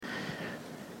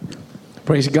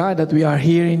Praise God that we are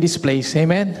here in this place.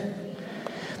 Amen.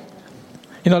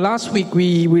 Last week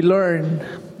we learned,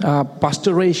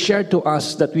 Pastor Ray shared to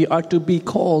us that we are to be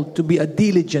called to be a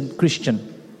diligent Christian.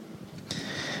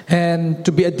 And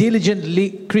to be a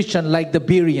diligent Christian like the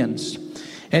Bereans.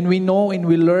 And we know and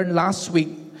we learned last week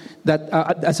that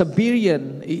as a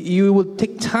Berean, you will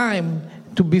take time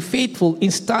to be faithful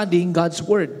in studying God's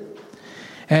Word.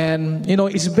 And,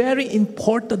 it's very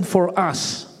important for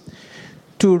us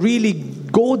to really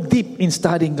go deep in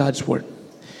studying God's Word.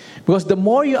 Because the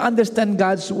more you understand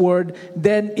God's Word,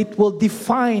 then it will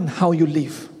define how you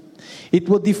live. It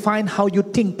will define how you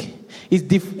think.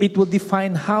 It will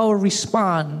define how you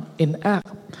respond and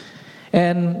act.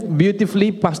 And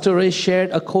beautifully, Pastor Ray shared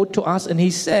a quote to us, and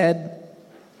he said,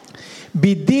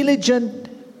 "Be diligent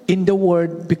in the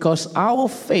Word because our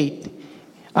faith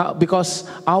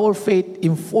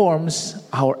informs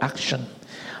our action."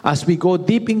 As we go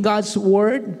deep in God's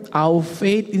Word, our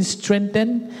faith is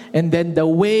strengthened, and then the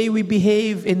way we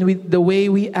behave and the way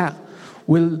we act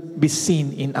will be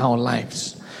seen in our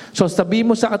lives. So sabi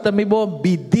mo sa katabi mo,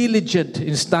 be diligent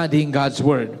in studying God's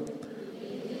Word.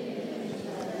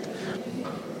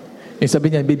 Sabi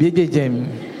niya,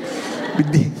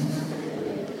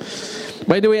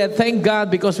 By the way, I thank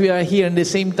God because we are here and at the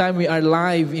same time we are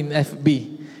live in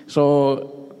FB.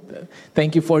 So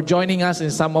thank you for joining us,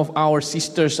 and some of our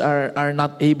sisters are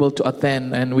not able to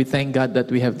attend, and we thank God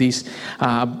that we have this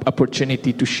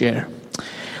opportunity to share.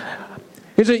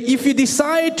 So if you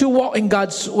decide to walk in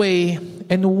God's way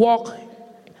and walk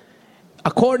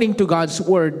according to God's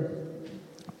Word,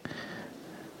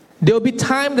 there will be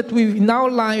time that in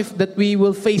our life that we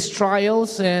will face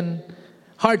trials and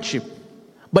hardship,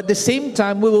 but at the same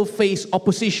time we will face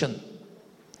opposition.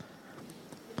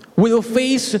 We will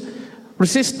face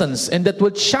resistance, and that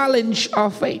will challenge our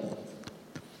faith.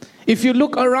 If you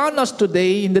look around us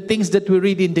today in the things that we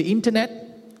read in the internet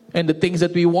and the things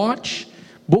that we watch,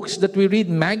 books that we read,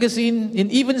 magazine,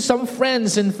 and even some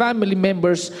friends and family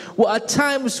members who at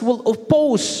times will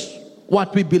oppose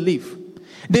what we believe.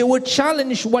 They will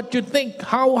challenge what you think,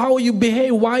 how you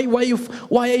behave, why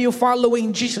are you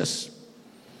following Jesus?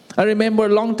 I remember a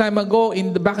long time ago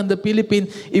back in the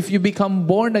Philippines, if you become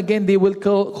born again, they will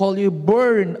call you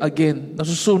burn again.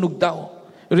 Nasusunog daw.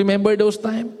 Remember those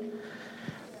times?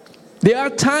 There are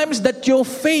times that your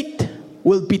faith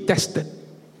will be tested.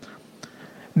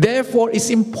 Therefore, it's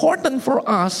important for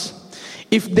us,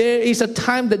 if there is a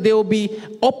time that there will be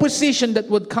opposition that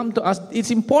would come to us,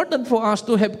 it's important for us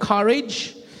to have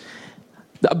courage,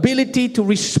 the ability to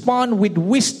respond with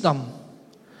wisdom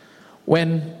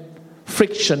when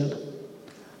friction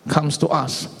comes to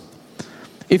us.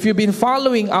 If you've been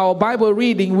following our Bible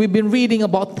reading, we've been reading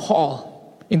about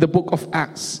Paul in the book of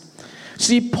Acts.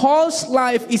 See, Paul's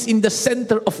life is in the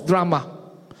center of drama.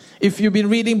 If you've been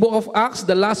reading book of Acts,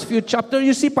 the last few chapters,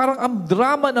 you see parang ang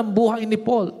drama ng buhay ni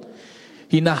Paul.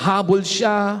 Hinahabol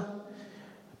siya,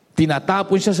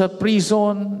 tinatapon siya sa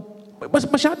prison,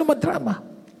 masyado madrama.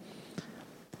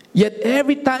 Yet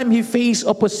every time he faced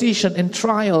opposition and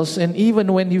trials, and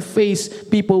even when he faced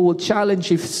people who challenge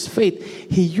his faith,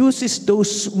 he uses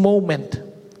those moments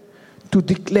to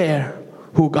declare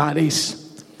who God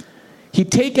is. He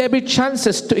takes every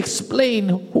chances to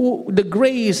explain the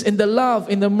grace and the love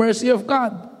and the mercy of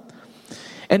God.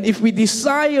 And if we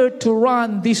desire to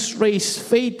run this race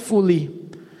faithfully,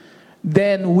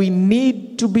 then we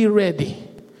need to be ready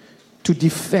to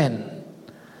defend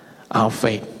our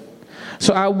faith.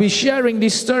 So I'll be sharing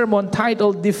this sermon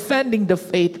titled Defending the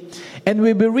Faith, and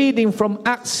we'll be reading from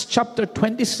Acts chapter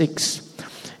 26.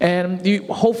 And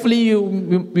hopefully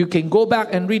you can go back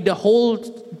and read the whole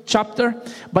chapter,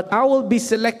 but I will be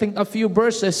selecting a few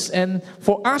verses, and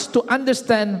for us to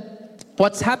understand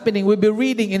what's happening, we'll be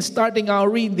reading and starting our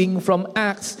reading from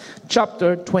Acts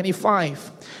chapter 25.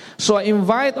 So I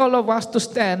invite all of us to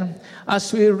stand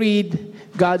as we read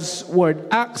God's Word.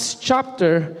 Acts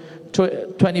chapter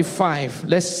 25.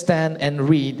 Let's stand and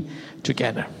read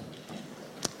together.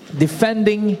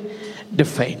 Defending the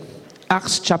faith.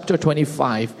 Acts chapter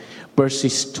 25,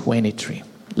 verses 23.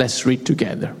 Let's read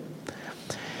together.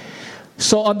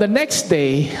 So on the next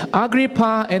day,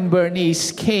 Agrippa and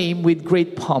Bernice came with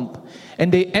great pomp,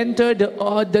 and they entered the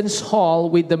audience hall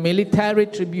with the military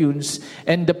tribunes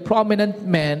and the prominent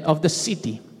men of the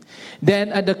city.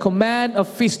 Then at the command of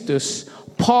Festus,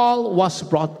 Paul was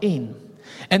brought in.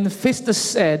 And Festus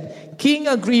said, King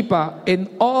Agrippa and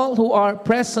all who are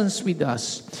present with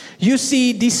us, you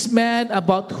see this man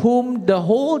about whom the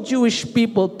whole Jewish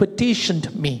people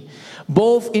petitioned me,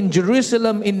 both in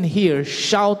Jerusalem and here,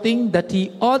 shouting that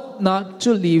he ought not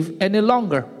to live any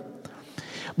longer.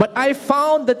 But I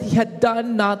found that he had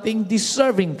done nothing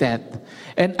deserving that.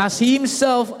 And as he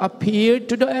himself appeared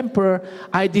to the emperor,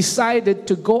 I decided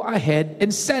to go ahead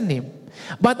and send him.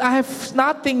 But I have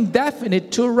nothing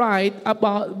definite to write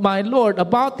about my Lord,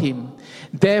 about him.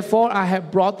 Therefore, I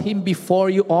have brought him before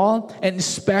you all, and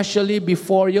especially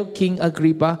before you, King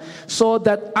Agrippa, so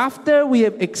that after we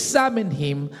have examined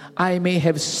him, I may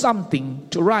have something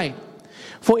to write.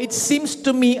 For it seems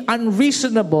to me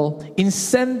unreasonable in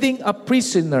sending a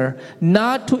prisoner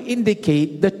not to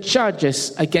indicate the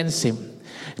charges against him.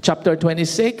 Chapter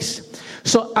 26.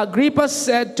 So Agrippa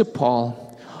said to Paul,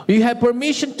 "You have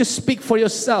permission to speak for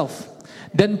yourself."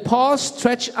 Then Paul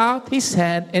stretched out his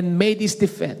hand and made his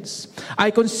defense.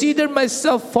 "I consider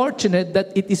myself fortunate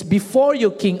that it is before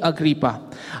you, King Agrippa.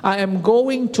 I am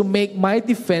going to make my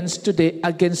defense today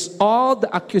against all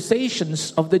the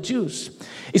accusations of the Jews,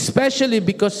 especially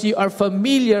because you are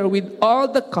familiar with all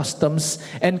the customs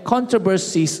and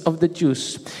controversies of the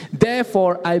Jews.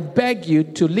 Therefore, I beg you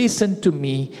to listen to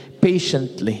me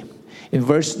patiently." In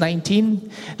verse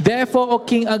 19, "Therefore, O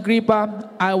King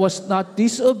Agrippa, I was not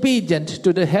disobedient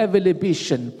to the heavenly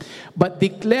vision, but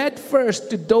declared first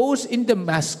to those in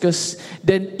Damascus,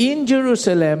 then in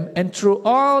Jerusalem, and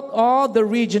throughout all the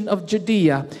region of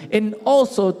Judea, and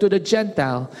also to the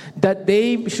Gentile, that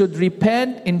they should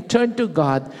repent and turn to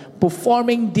God,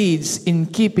 performing deeds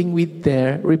in keeping with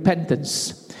their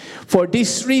repentance. For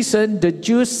this reason, the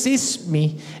Jews seized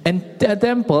me in the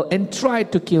temple and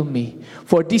tried to kill me.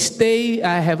 For this day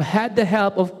I have had the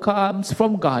help of comes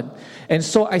from God. And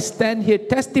so I stand here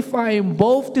testifying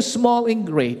both to small and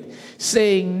great,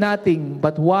 saying nothing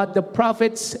but what the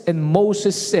prophets and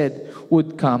Moses said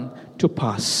would come to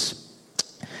pass."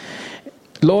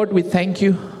 Lord, we thank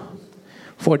you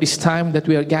for this time that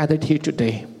we are gathered here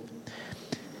today.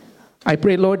 I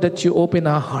pray, Lord, that you open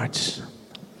our hearts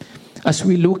as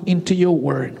we look into your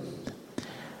word.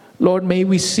 Lord, may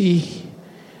we see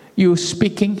you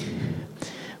speaking.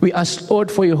 We ask, Lord,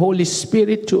 for your Holy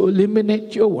Spirit to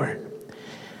illuminate your word.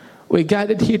 We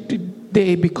gathered here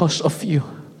today because of you.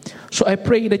 So I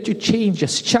pray that you change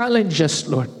us, challenge us,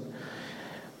 Lord.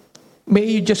 May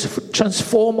you just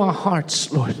transform our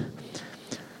hearts, Lord,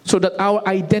 so that our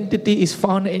identity is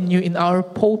found in you, in our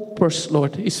purpose,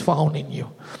 Lord, is found in you.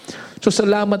 So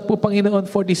salamat po, Panginoon,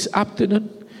 for this afternoon.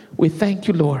 We thank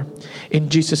you, Lord. In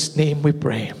Jesus' name we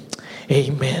pray.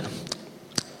 Amen.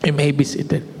 You may be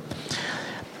seated.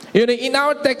 You know, in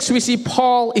our text, we see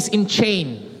Paul is in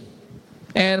chain.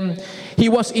 And he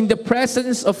was in the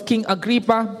presence of King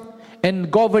Agrippa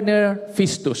and Governor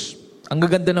Festus. Ang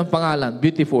gaganda ng pangalan.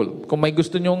 Beautiful. Kung may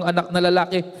gusto nyong anak na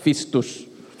lalaki, Festus.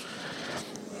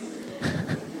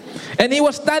 And he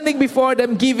was standing before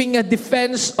them giving a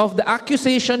defense of the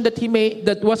accusation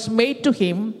that was made to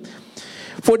him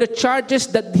for the charges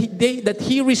that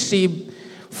he received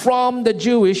from the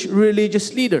Jewish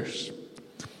religious leaders.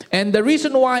 And the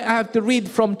reason why I have to read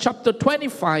from chapter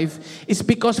 25 is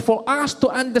because for us to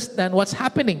understand what's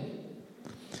happening.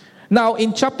 Now,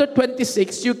 in chapter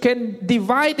 26, you can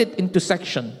divide it into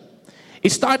sections.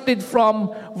 It started from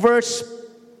verse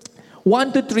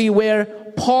 1 to 3, where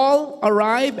Paul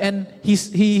arrived and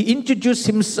he introduced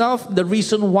himself, the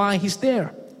reason why he's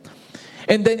there.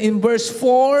 And then in verse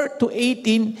 4 to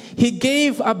 18, he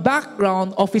gave a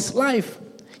background of his life.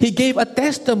 He gave a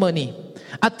testimony.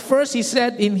 At first, he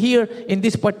said in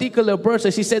this particular verse,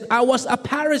 he said, "I was a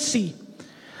Pharisee.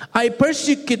 I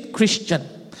persecute Christian.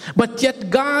 But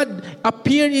yet God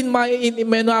appeared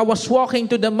when I was walking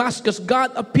to Damascus,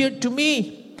 God appeared to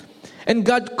me. And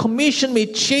God commissioned me,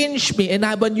 changed me, and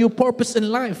I have a new purpose in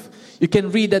life." You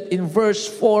can read that in verse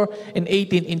 4 and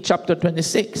 18 in chapter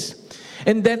 26.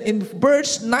 And then in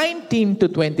verse 19 to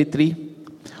 23,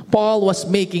 Paul was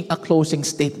making a closing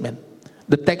statement.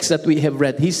 The text that we have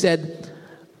read, he said,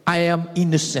 "I am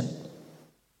innocent.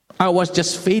 I was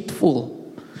just faithful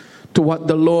to what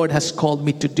the Lord has called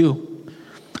me to do.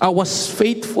 I was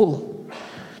faithful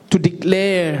to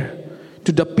declare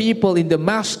to the people in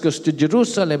Damascus, to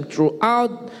Jerusalem,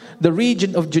 throughout the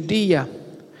region of Judea,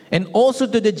 and also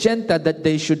to the Gentile, that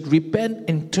they should repent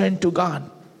and turn to God."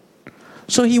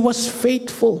 So he was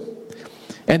faithful.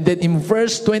 And then in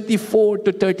verse 24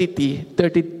 to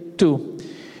 32,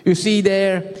 you see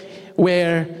there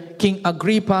where King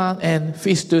Agrippa and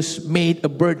Festus made a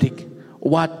verdict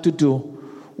what to do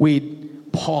with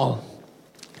Paul.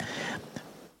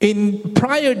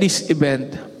 Prior this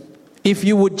event, if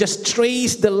you would just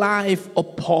trace the life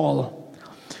of Paul,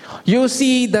 you'll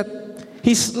see that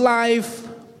his life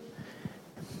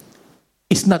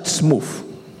is not smooth.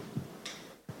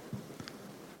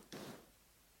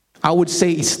 I would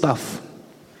say it's tough.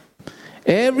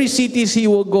 Every cities he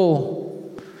will go,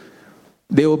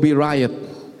 There will be riot.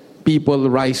 People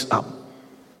rise up.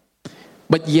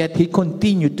 But yet he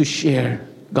continued to share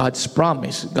God's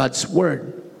promise, God's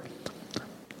word.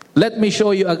 Let me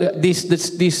show you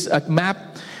this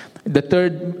map, the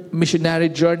third missionary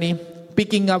journey,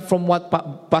 picking up from what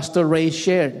Pastor Ray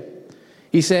shared.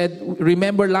 He said,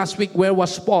 remember last week, where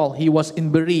was Paul? He was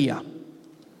in Berea.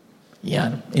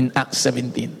 Yan, in Acts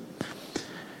 17.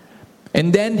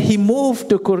 And then he moved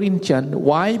to Corinthian.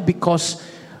 Why? Because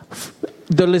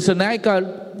the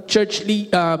Thessalonica church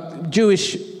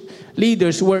Jewish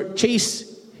leaders were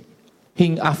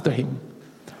chasing after him.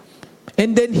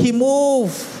 And then he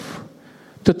moved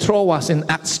to Troas in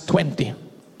Acts 20.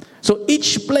 So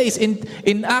each place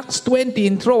in Acts 20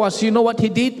 in Troas, you know what he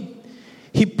did?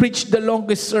 He preached the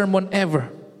longest sermon ever.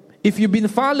 If you've been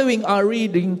following our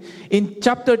reading, in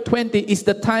chapter 20 is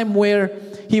the time where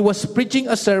he was preaching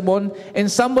a sermon and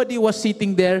somebody was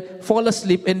sitting there, fall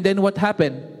asleep, and then what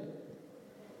happened?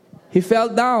 He fell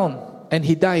down and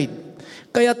he died.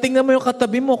 Kaya tingnan mo yung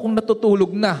katabi mo kung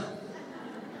natutulog na.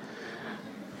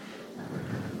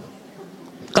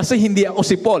 Kasi hindi ako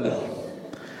si Paul.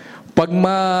 Pag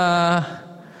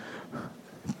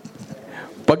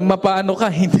mapaano ka,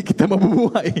 hindi kita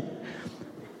mabubuhay.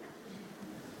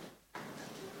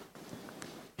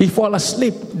 He fall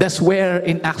asleep. That's where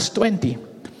in Acts 20.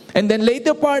 And then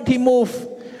later part, he moved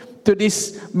to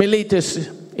this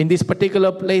Miletus, in this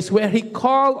particular place, where he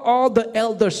called all the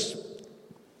elders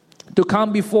to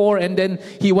come before, and then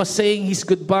he was saying his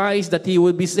goodbyes, that he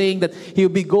will be saying that he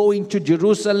will be going to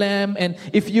Jerusalem. And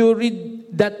if you read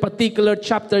that particular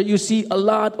chapter, you see a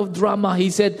lot of drama. He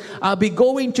said, I'll be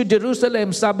going to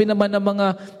Jerusalem. Sabi naman ng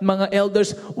mga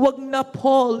elders, wag na,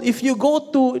 Paul. If you go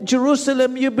to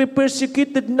Jerusalem, you'll be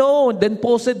persecuted. No. Then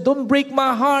Paul said, don't break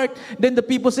my heart. Then the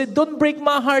people said, don't break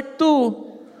my heart too.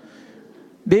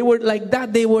 They were like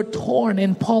that. They were torn,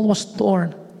 and Paul was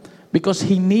torn because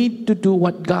he needed to do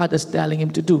what God is telling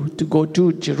him to do, to go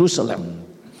to Jerusalem.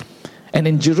 And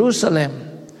in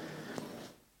Jerusalem,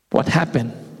 what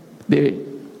happened? In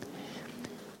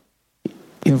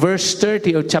verse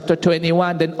 30 of chapter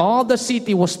 21, then all the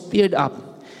city was stirred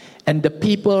up, and the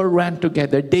people ran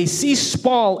together. They seized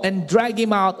Paul and dragged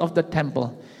him out of the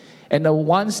temple. And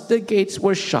once the gates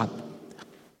were shut,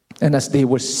 and as they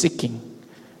were seeking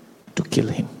to kill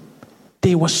him,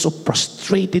 they were so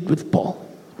frustrated with Paul.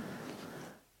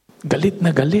 Galit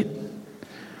na galit.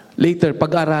 Later,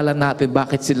 pag-aralan natin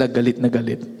bakit sila galit na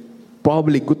galit.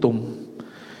 Probably gutom.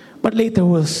 But later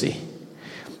we'll see.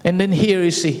 And then here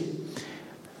you see,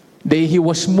 he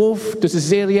was moved to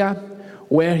Caesarea,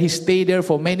 where he stayed there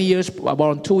for many years,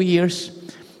 about 2 years.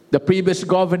 The previous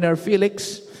governor,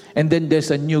 Felix, and then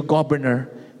there's a new governor,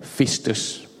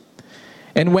 Festus.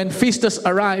 And when Festus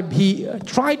arrived, he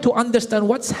tried to understand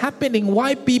what's happening,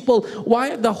 why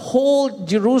the whole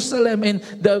Jerusalem and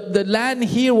the land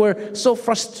here were so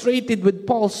frustrated with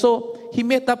Paul. So he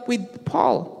met up with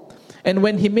Paul. And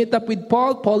when he met up with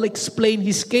Paul, Paul explained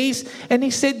his case, and he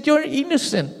said, you're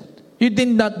innocent. You did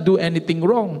not do anything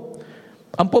wrong.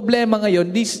 Ang problema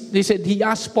ngayon, he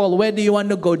asked Paul, where do you want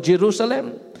to go?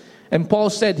 Jerusalem? And Paul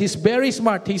said, he's very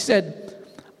smart. He said,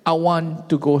 I want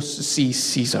to go see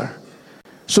Caesar.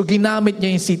 So ginamit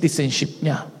niya yung citizenship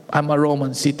niya. I'm a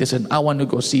Roman citizen. I want to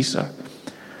go Caesar.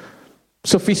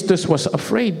 So Festus was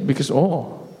afraid because,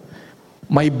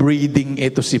 may breeding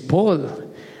ito si Paul.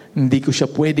 Hindi ko siya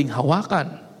pwedeng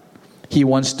hawakan. He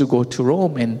wants to go to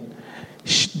Rome and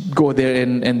go there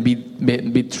and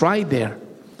be tried there.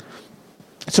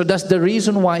 So that's the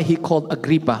reason why he called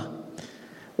Agrippa.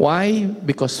 Why?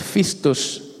 Because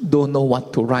Festus don't know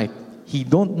what to write. He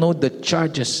don't know the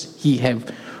charges he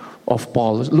have of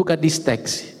Paul. Look at this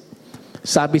text.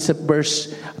 Sabi sa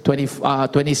verse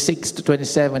 26 to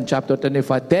 27, chapter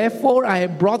 25. Therefore, I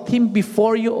have brought him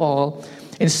before you all,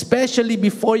 especially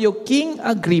before you, King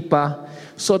Agrippa,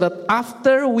 so that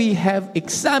after we have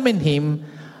examined him,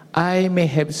 I may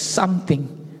have something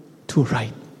to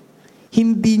write.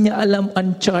 Hindi niya alam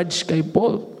ang charge kay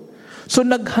Paul. So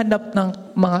naghanap ng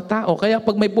mga tao. Kaya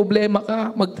pag may problema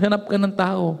ka, maghanap ka ng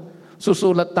tao.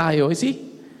 Susulat tayo. You see?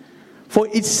 For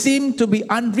it seemed to be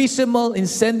unreasonable in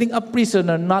sending a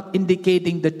prisoner, not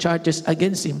indicating the charges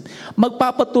against him.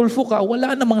 Magpapatulfo ka,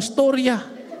 wala namang storya.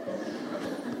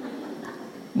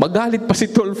 Magalit pa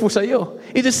si Tulfo sa'yo.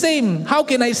 It's the same. How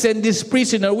can I send this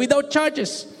prisoner without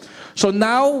charges? So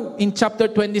now, in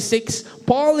chapter 26,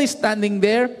 Paul is standing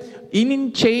there,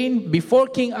 in chain, before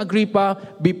King Agrippa,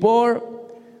 before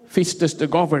Festus the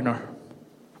governor.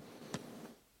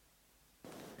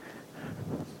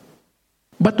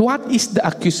 But what is the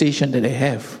accusation that they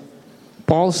have?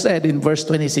 Paul said in verse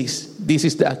 26, this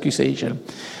is the accusation.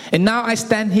 And now I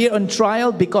stand here on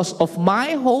trial because of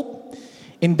my hope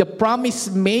in the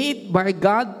promise made by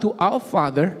God to our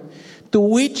father, to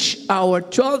which our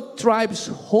 12 tribes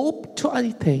hope to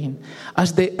attain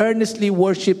as they earnestly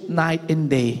worship night and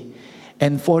day.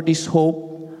 And for this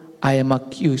hope, I am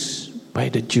accused by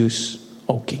the Jews,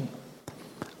 O King.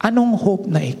 Anong hope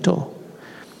na ito?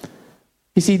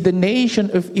 You see, the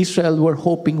nation of Israel were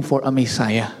hoping for a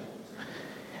Messiah.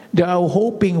 They are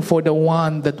hoping for the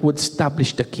one that would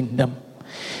establish the kingdom.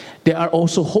 They are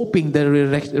also hoping the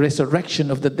resurrection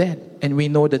of the dead. And we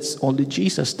know that's only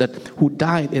Jesus who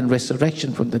died and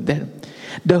resurrection from the dead.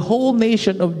 The whole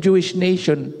nation of Jewish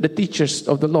nation, the teachers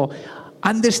of the law,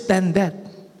 understand that.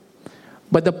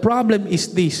 But the problem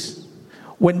is this.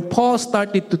 When Paul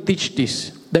started to teach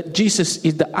this, that Jesus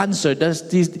is the answer,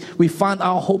 we found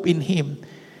our hope in Him,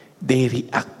 they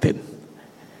reacted.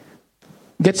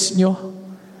 Gets nyo?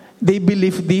 They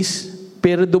believe this,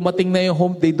 pero dumating na yung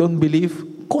home, they don't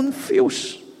believe.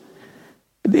 Confused.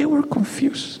 They were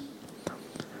confused.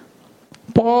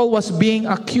 Paul was being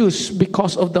accused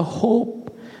because of the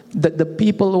hope that the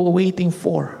people were waiting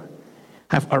for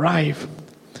have arrived.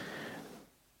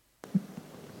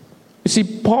 You see,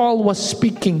 Paul was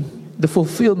speaking the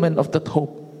fulfillment of that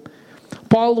hope.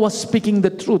 Paul was speaking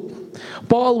the truth.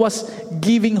 Paul was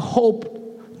giving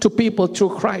hope to people through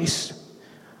Christ.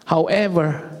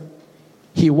 However,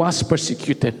 he was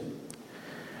persecuted.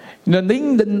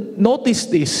 Notice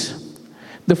this.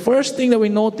 The first thing that we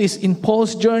notice in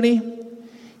Paul's journey,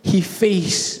 he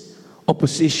faced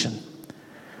opposition.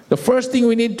 The first thing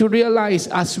we need to realize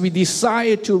as we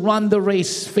desire to run the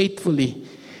race faithfully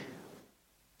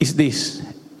is this: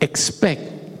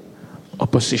 expect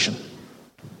opposition.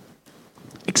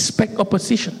 Expect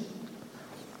opposition.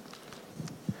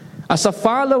 As a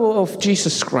follower of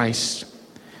Jesus Christ,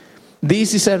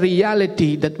 this is a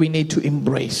reality that we need to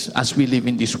embrace as we live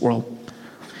in this world.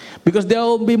 Because there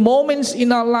will be moments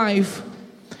in our life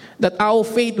that our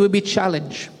faith will be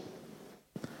challenged.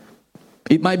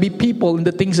 It might be people and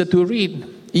the things that we read,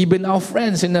 even our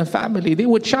friends and our family, they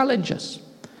would challenge us.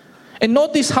 And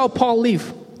notice how Paul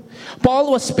lived.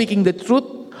 Paul was speaking the truth.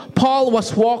 Paul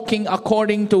was walking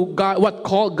according to God, what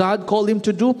God called him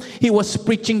to do. He was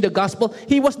preaching the gospel.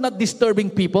 He was not disturbing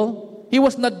people. He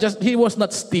was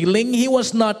not stealing. He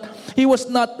was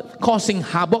not causing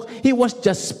havoc. He was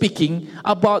just speaking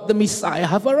about the Messiah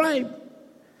have arrived.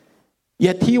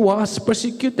 Yet he was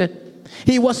persecuted.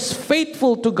 He was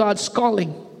faithful to God's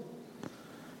calling.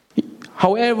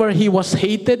 However, he was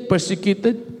hated,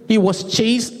 persecuted. He was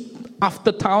chased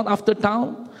after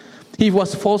town. He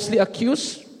was falsely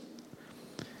accused.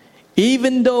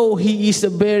 Even though he is the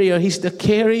barrier, he's the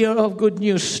carrier of good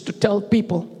news to tell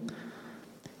people,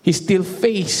 he still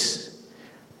faced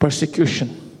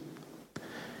persecution.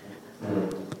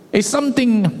 It's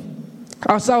something,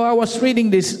 as I was reading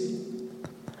this,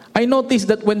 I noticed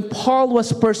that when Paul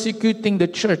was persecuting the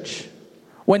church,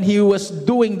 when he was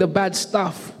doing the bad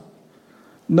stuff,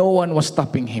 no one was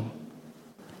stopping him.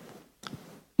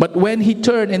 But when he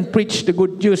turned and preached the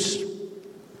good news,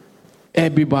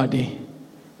 everybody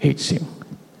hates him.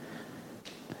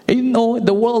 You know,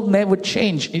 the world never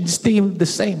changed. It's still the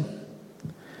same.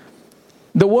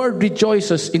 The world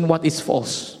rejoices in what is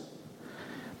false.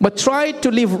 But try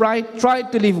to live right, try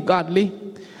to live godly,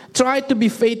 try to be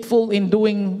faithful in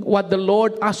doing what the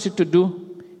Lord asks you to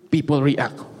do, people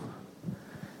react.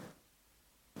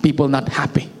 People not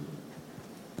happy.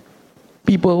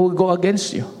 People will go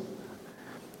against you.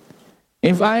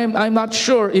 If I'm not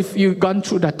sure if you've gone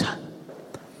through that.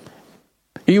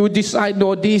 You decide,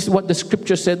 no, this is what the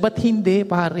scripture said, but hindi,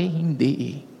 pare,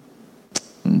 hindi.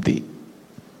 Hindi.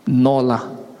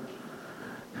 Nola.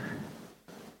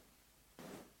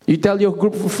 You tell your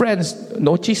group of friends,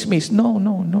 no chismis. No.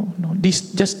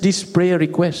 Just this prayer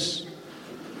request.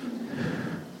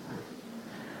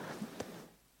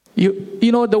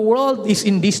 You know, the world is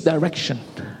in this direction.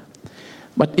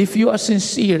 But if you are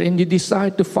sincere and you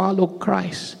decide to follow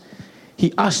Christ,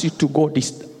 He asks you to go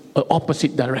this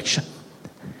opposite direction.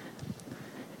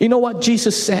 You know what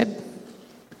Jesus said?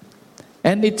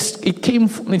 And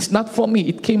it's not from me,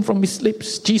 it came from His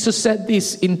lips. Jesus said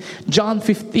this in John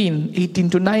 15,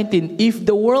 18-19. If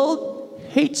the world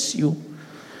hates you,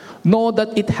 know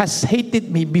that it has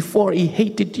hated me before it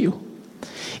hated you.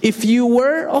 If you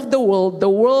were of the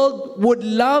world would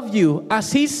love you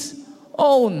as His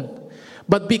own.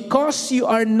 But because you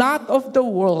are not of the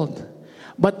world,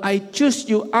 but I choose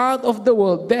you out of the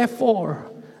world,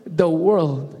 therefore the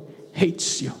world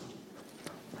hates you.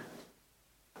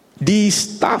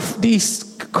 This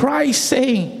Christ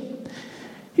saying,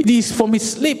 It is from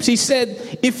his lips. He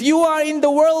said, if you are in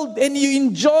the world and you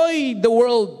enjoy the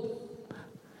world,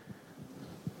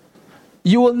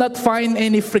 you will not find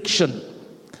any friction.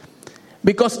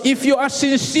 Because if you are a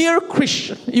sincere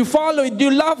Christian, you follow it, you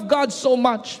love God so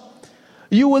much,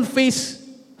 you will face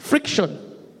friction.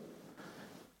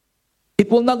 It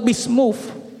will not be smooth.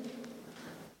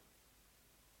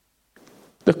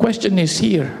 The question is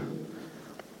here,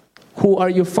 who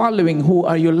are you following? Who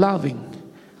are you loving?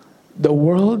 The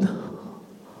world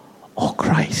or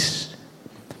Christ?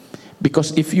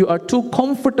 Because if you are too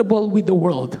comfortable with the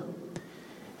world,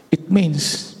 it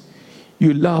means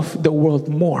you love the world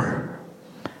more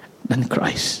than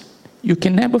Christ. You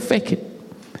can never fake it.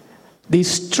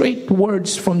 These straight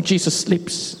words from Jesus'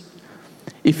 lips.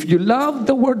 If you love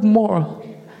the world more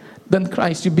than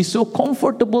Christ, you'll be so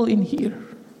comfortable in here.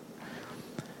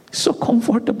 So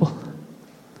comfortable.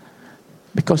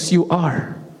 Because you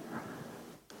are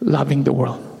loving the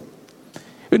world.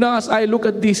 You know, as I look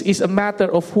at this, it's a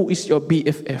matter of who is your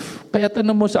BFF. Kaya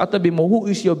tanong mo sa katabi mo, who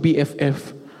is your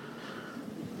BFF?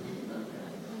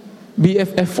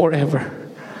 BFF forever.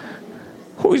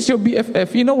 Who is your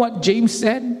BFF? You know what James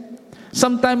said?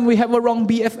 Sometimes we have a wrong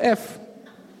BFF.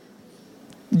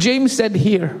 James said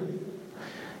here,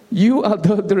 you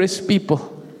adulterous people.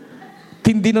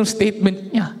 Tindi ng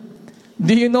statement niya.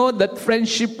 Do you know that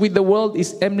friendship with the world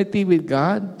is enmity with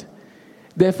God?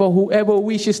 Therefore, whoever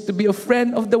wishes to be a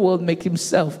friend of the world makes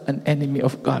himself an enemy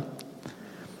of God.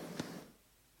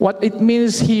 What it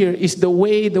means here is the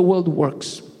way the world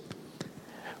works.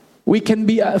 We can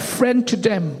be a friend to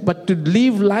them, but to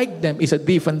live like them is a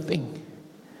different thing.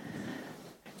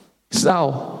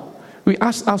 So, we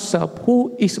ask ourselves,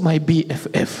 who is my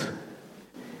BFF?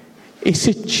 Is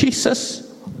it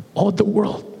Jesus or the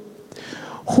world?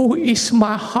 Who is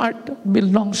my heart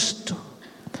belongs to?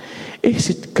 Is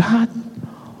it God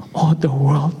or the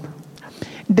world?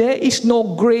 There is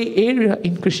no gray area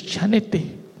in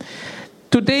Christianity.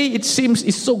 Today it seems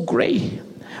it's so gray,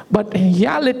 but in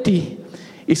reality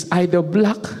it's either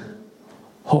black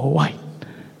or white.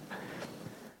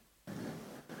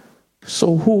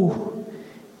 So who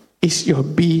is your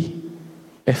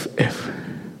BFF?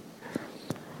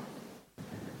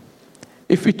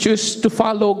 If you choose to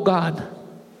follow God,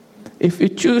 if you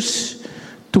choose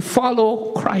to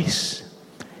follow Christ,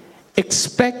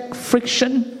 expect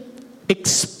friction,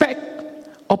 expect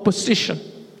opposition.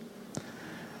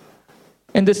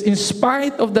 And this, in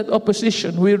spite of that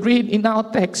opposition, we read in our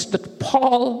text that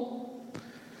Paul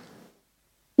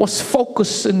was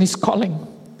focused in his calling.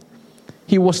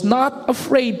 He was not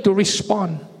afraid to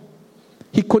respond.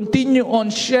 He continued on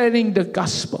sharing the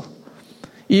gospel.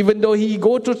 Even though he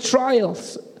go through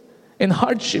trials and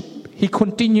hardship, he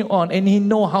continued on and he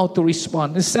know how to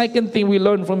respond. The second thing we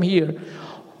learn from here,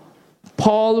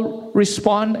 Paul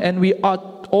respond, and we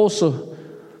ought also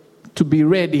to be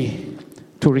ready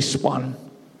to respond.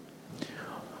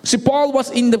 See, Paul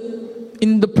was in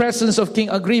the presence of King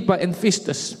Agrippa and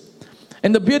Festus.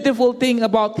 And the beautiful thing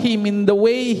about him, in the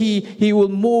way he will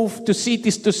move to city,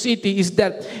 is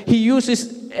that he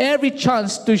uses every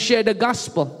chance to share the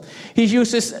gospel. He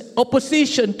uses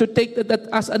opposition to take that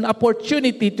as an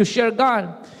opportunity to share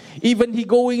God. Even he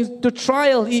going to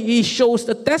trial, he shows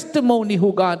the testimony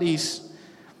who God is.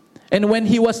 And when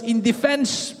he was in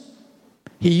defense,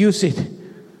 he used it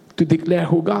to declare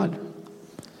who God.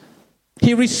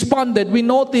 He responded. We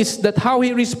notice that how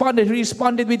he responded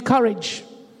with courage.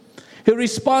 He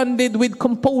responded with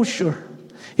composure.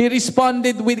 He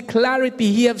responded with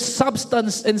clarity. He had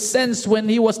substance and sense when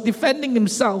he was defending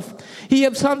himself. He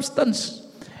had substance.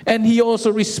 And he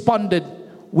also responded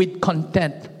with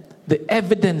content, the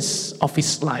evidence of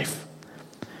his life.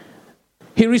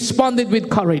 He responded with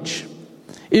courage.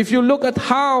 If you look at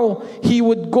how he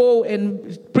would go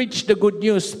and preach the good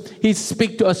news, he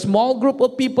speak to a small group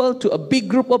of people, to a big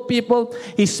group of people.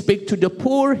 He speak to the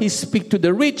poor, he speak to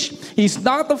the rich. He's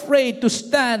not afraid to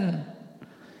stand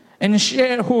and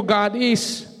share who God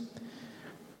is.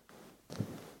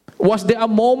 Was there a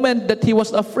moment that he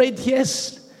was afraid?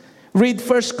 Yes. Read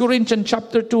 1 Corinthians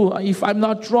chapter 2. If I'm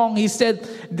not wrong, he said,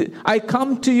 I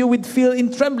come to you with fear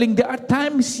and trembling. There are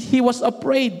times he was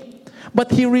afraid. But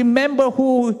he remembered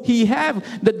who he have,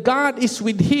 that God is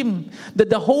with him, that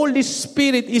the Holy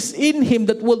Spirit is in him,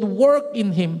 that will work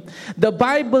in him. The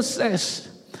Bible says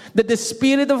that the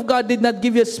Spirit of God did not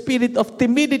give you a spirit of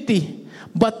timidity,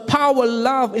 but power,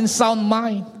 love, and sound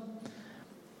mind.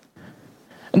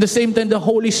 At the same time, the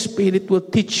Holy Spirit will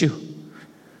teach you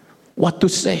what to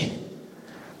say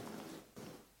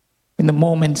in the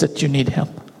moments that you need help.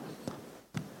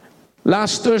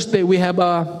 Last Thursday, we have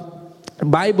a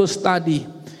Bible study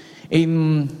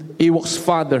in Ewok's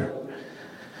father.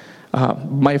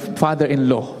 My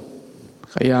father-in-law.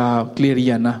 Kaya clear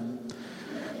yan, ha?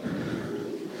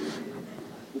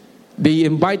 They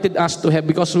invited us to have,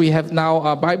 because we have now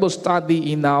a Bible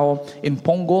study in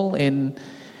Ponggol,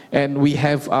 and we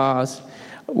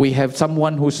have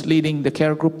someone who's leading the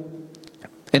care group,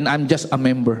 and I'm just a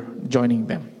member joining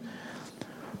them.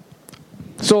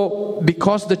 So,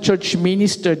 because the church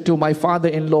ministered to my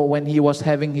father-in-law when he was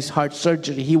having his heart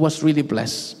surgery, he was really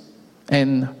blessed,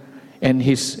 and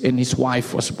his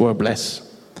wife were blessed.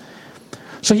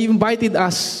 So he invited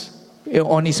us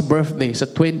on his birthday, sa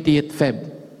 20th Feb,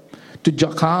 to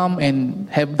come and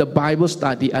have the Bible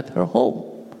study at her home.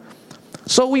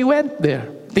 So we went there,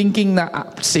 thinking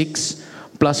na 6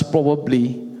 plus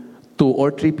probably 2 or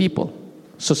 3 people.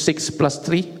 So 6 plus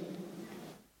 3,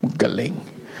 galing.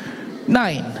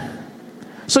 9.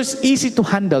 So it's easy to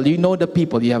handle. You know the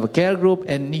people. You have a care group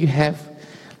and you have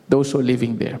those who are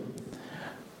living there.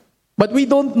 But we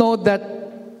don't know that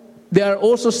they are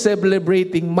also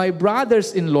celebrating my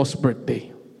brother-in-law's birthday.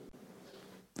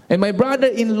 And my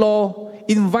brother-in-law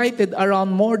invited around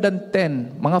more than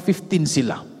 10, mga 15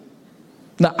 sila,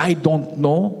 na I don't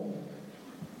know.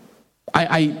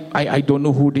 I don't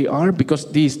know who they are, because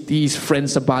these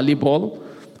friends sa volleyball,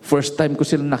 first time ko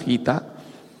sila nakita.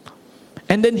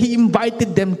 And then he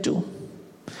invited them too.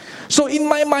 So in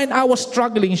my mind, I was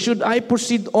struggling. Should I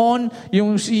proceed on?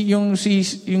 Yung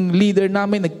leader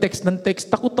namin, nag-text ng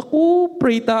text, takot,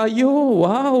 pray tayo.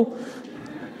 Wow.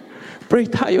 Pray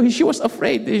tayo. She was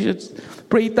afraid.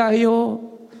 Pray tayo.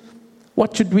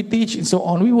 What should we teach? And so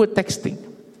on. We were texting.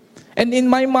 And in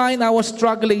my mind, I was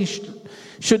struggling.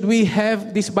 Should we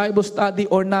have this Bible study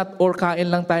or not? Or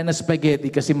kain lang tayo na spaghetti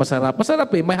kasi masarap.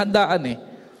 Masarap may handaan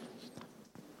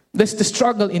That's the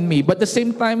struggle in me. But at the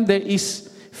same time, there is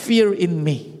fear in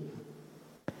me.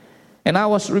 And I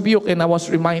was rebuked and I was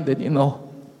reminded,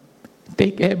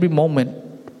 take every moment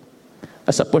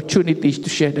as opportunities to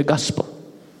share the gospel.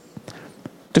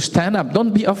 To stand up.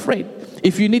 Don't be afraid.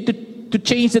 If you need to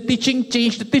change the teaching,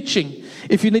 change the teaching.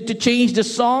 If you need to change the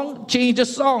song, change the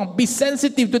song. Be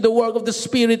sensitive to the work of the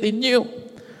Spirit in you.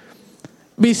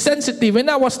 Be sensitive. When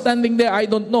I was standing there, I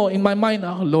don't know. In my mind,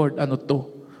 oh Lord, ano to?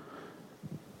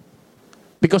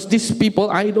 Because these people,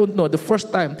 I don't know, the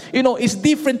first time. It's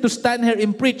different to stand here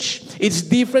and preach. It's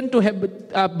different to have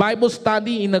a Bible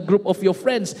study in a group of your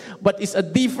friends. But it's a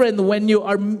different when you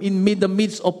are in the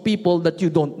midst of people that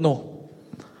you don't know.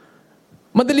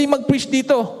 Madali mag-preach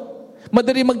dito.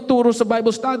 Madali magturo sa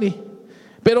Bible study.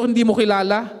 Pero hindi mo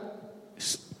kilala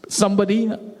somebody.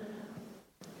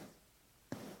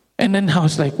 And then I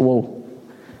was like, whoa.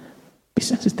 Be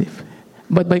sensitive.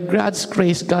 But by God's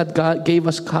grace, God gave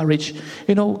us courage.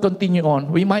 Continue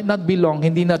on. We might not be long.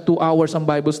 Hindi na 2 hours ang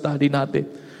Bible study natin.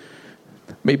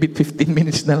 Maybe 15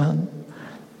 minutes na lang.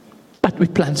 But we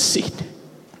plant seed.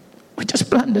 We just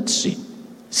planted seed.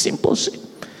 Simple seed.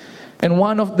 And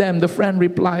one of them, the friend,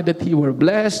 replied that he were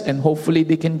blessed and hopefully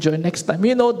they can join next time.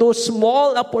 Those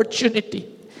small opportunity.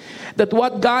 That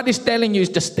what God is telling you is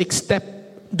just take step.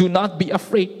 Do not be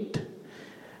afraid.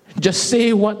 Just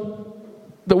say what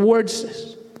the word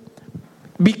says.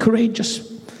 Be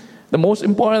courageous. The most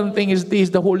important thing is this: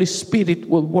 the Holy Spirit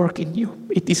will work in you.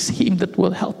 It is Him that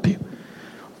will help you.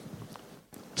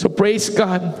 So praise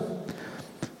God.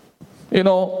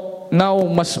 Now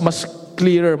mas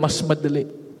clearer, mas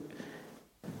madali.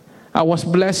 I was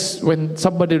blessed when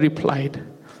somebody replied.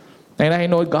 And I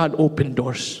know God opened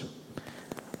doors.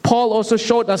 Paul also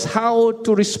showed us how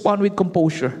to respond with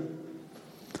composure.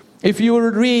 If you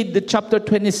read the chapter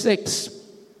 26,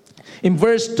 in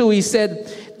verse 2, he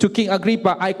said to King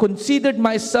Agrippa, I considered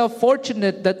myself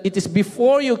fortunate that it is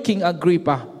before you, King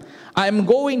Agrippa. I am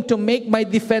going to make my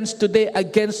defense today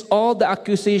against all the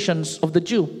accusations of the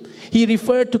Jew. He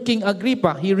referred to King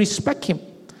Agrippa. He respected him.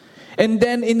 And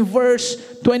then in verse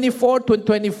 24 to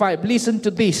 25, listen to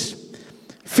this.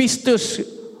 Festus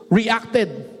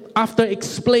reacted after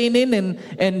explaining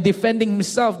and defending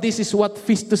himself. This is what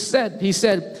Festus said. He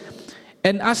said,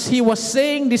 and as he was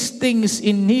saying these things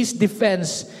in his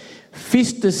defense,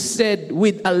 Festus said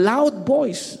with a loud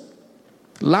voice,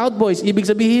 ibig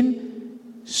sabihin,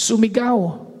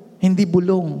 sumigaw, hindi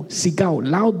bulong, sigaw,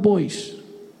 loud voice.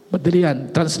 Madali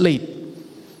yan, translate.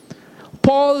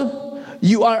 Paul,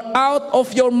 you are out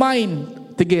of your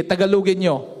mind. Sige, Tagalogin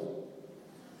nyo.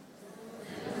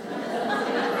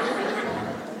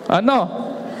 Ano?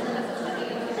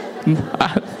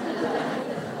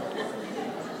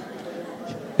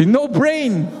 No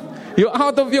brain. You're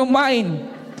out of your mind.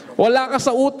 Wala ka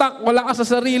sa utak, wala ka sa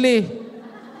sarili.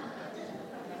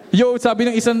 Sabi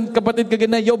ng isang kapatid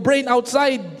kagana, your brain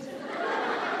outside.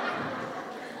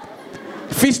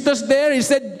 Festus there, he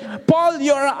said, Paul,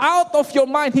 you're out of your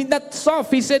mind. He's not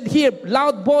soft. He said here,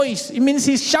 loud voice. It means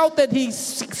he shouted.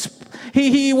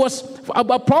 He was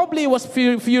probably was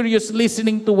furious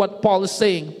listening to what Paul is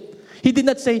saying. He did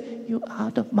not say, you're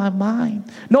out of my mind.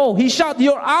 No, he shouted,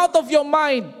 you're out of your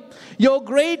mind. Your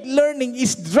great learning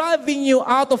is driving you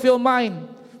out of your mind.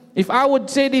 If I would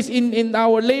say this in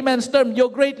our layman's term, your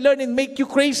great learning make you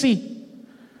crazy.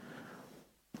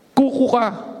 Kuku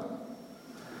ka.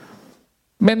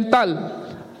 Mental.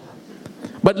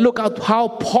 But look at how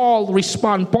Paul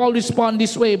responded. Paul responded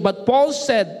this way. But Paul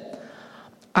said,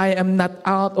 I am not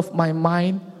out of my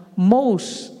mind,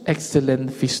 most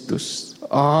excellent Festus.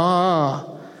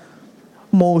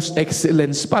 Most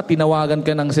excellence pa. Tinawagan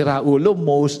ka ng siraulo,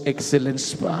 most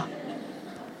excellence pa.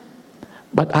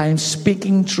 But I am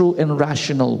speaking true and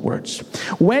rational words.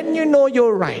 When you know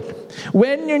you're right,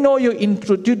 when you know you're in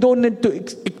truth, you don't need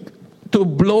to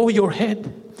blow your head.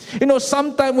 You know,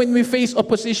 sometimes when we face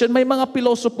opposition, may mga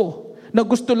pilosopo na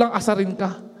gusto lang asarin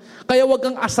ka. Kaya wag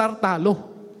kang asar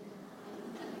talo.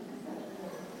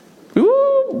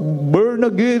 Burn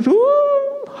again.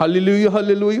 Hallelujah,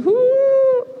 hallelujah.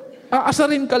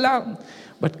 Aasarin ka lang.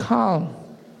 But calm.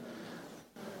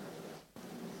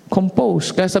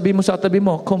 Compose. Kaya sabi mo sa tabi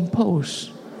mo,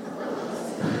 compose.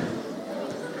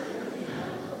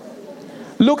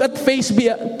 Look at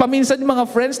FaceB. Paminsan yung mga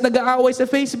friends nag-aaway sa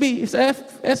FaceB. Sa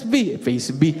FB.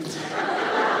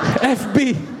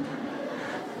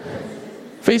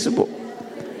 Facebook.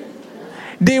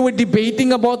 They were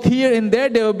debating about here and there.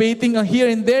 They were debating here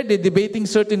and there. They're debating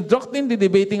certain doctrine. They're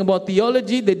debating about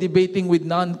theology. They're debating with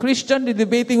non-Christian. They're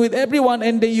debating with everyone.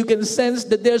 And then you can sense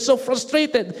that they're so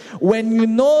frustrated. When you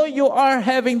know you are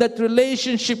having that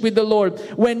relationship with the Lord,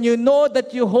 when you know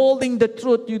that you're holding the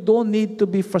truth, you don't need to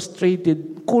be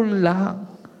frustrated. Cool lang.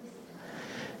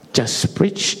 Just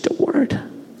preach the word.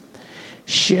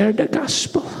 Share the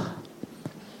gospel.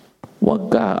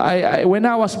 Wag ka. When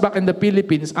I was back in the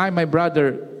Philippines, my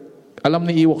brother, alam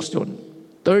ni Iwoks yun,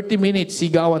 30 minutes,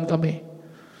 sigawan kami.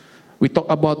 We talk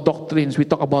about doctrines, we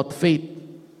talk about faith.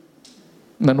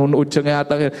 Nanonood siya nga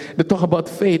yata. We talk about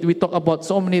faith, we talk about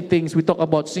so many things, we talk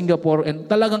about Singapore, and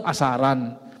talagang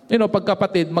asaran. You know,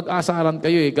 pagkapatid, mag-asaran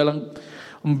kayo eh, galang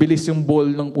ang bilis yung ball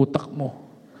ng utak mo.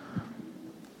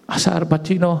 Asar, but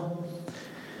you know,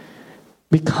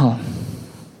 be calm.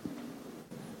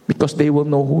 Because they will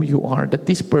know who you are. That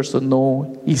this person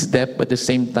know his depth, but at the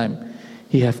same time,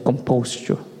 he have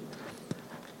composure.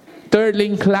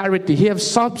 Thirdly, clarity. He have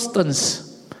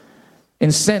substance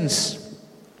and sense.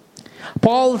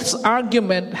 Paul's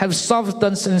argument have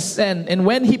substance and sense. And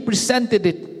when he presented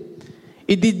it,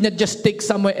 it did not just take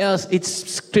somewhere else. It's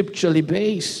scripturally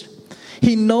based.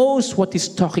 He knows what he's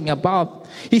talking about.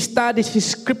 He studies his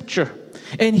scripture.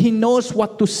 And he knows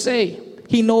what to say.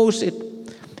 He knows it.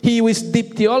 He was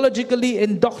deep theologically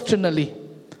and doctrinally.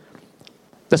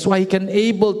 That's why he can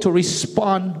able to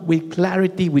respond with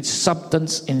clarity, with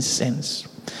substance and sense.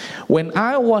 When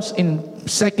I was in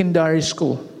secondary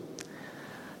school,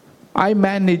 I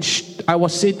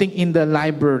was sitting in the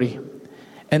library,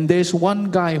 and there's one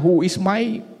guy who is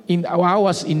I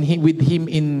was with him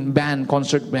in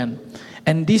concert band,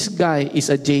 and this guy is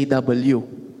a JW,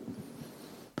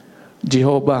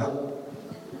 Jehovah.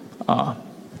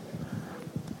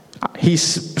 He's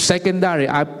secondary.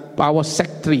 I was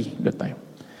Sec 3 that time.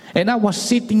 And I was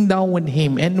sitting down with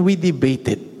him and we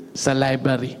debated sa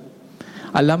library.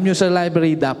 Alam nyo sa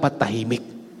library, dapat tahimik.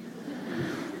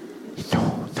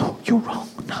 No, you're wrong.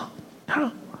 No.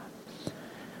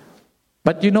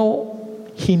 But you know,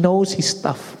 he knows his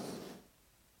stuff.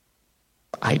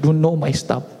 I don't know my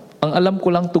stuff. Ang alam ko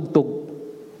lang tugtog.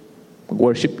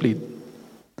 Worship lead.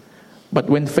 But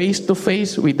when face to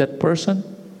face with that person,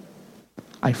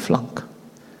 I flunk.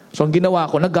 So ang ginawa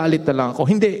ko, nagalit na lang ako.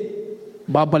 Hindi,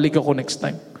 babalik ako next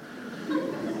time.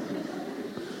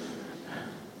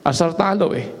 Asar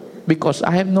talo eh. Because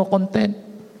I have no content.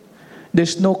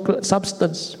 There's no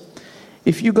substance.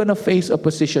 If you're gonna face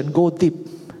opposition, go deep.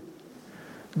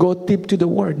 Go deep to the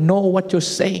word. Know what you're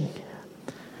saying.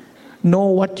 Know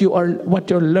what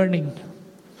you're learning.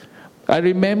 I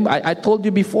remember, I told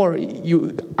you before,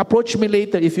 you approach me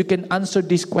later if you can answer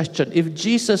this question. If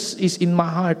Jesus is in my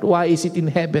heart, why is it in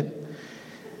heaven?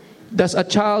 That's a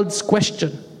child's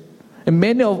question. And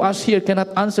many of us here cannot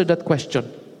answer that question.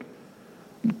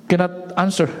 Cannot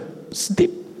answer. It's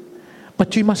deep.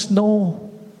 But you must know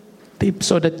deep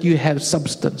so that you have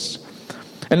substance.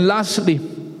 And lastly,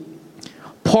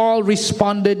 Paul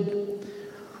responded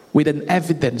with an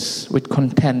evidence, with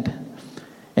content.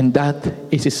 And that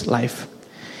is his life.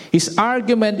 His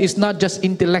argument is not just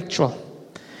intellectual,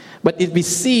 but it be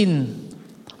seen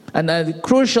And a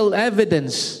crucial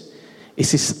evidence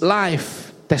is his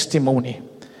life testimony.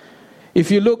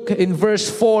 If you look in verse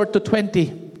 4 to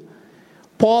 20,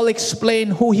 Paul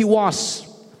explained who he was.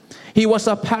 He was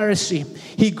a Pharisee.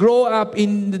 He grew up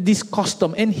in this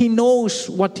custom, and he knows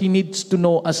what he needs to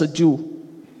know as a Jew.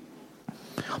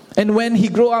 And when he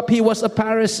grew up, he was a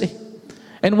Pharisee.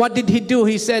 And what did he do?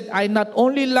 He said, I not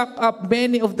only locked up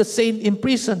many of the saints in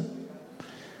prison,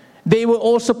 they were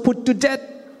also put to death.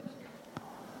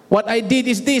 What I did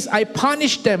is this: I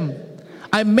punished them.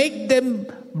 I made them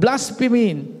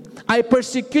blaspheme. I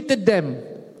persecuted them.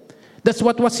 That's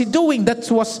what was he doing. That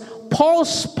was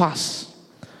Paul's past.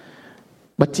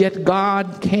 But yet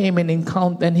God came and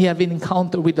he had an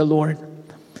encounter with the Lord.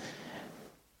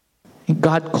 And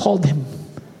God called him.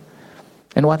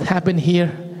 And what happened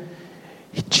here?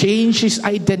 He changed his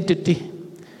identity,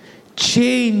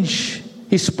 changed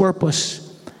his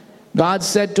purpose. God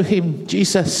said to him,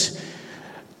 Jesus,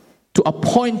 to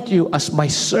appoint you as my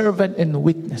servant and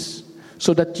witness,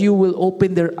 so that you will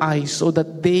open their eyes, so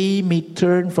that they may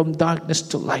turn from darkness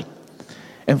to light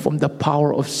and from the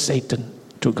power of Satan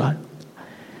to God.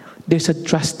 There's a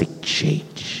drastic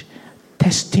change.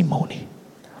 Testimony.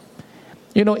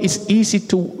 You know, it's easy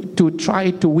to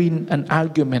try to win an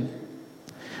argument,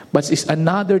 but it's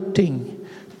another thing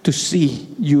to see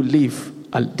you live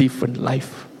a different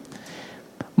life.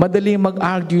 Madali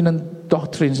mag-argue ng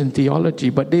doctrines and theology,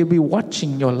 but they'll be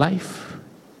watching your life,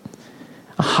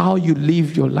 how you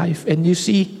live your life. And you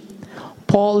see,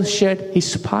 Paul shared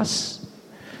his past.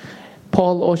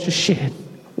 Paul also shared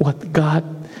what God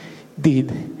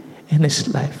did in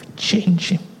his life,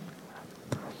 changed him.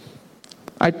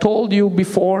 I told you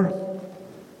before,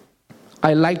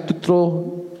 I like to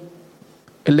throw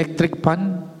electric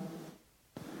pan.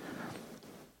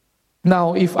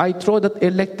 Now, if I throw that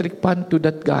electric pan to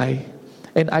that guy,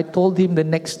 and I told him the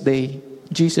next day,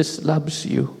 Jesus loves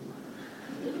you,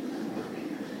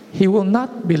 he will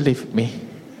not believe me.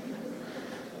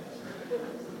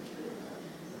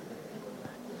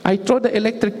 I throw the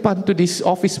electric pan to this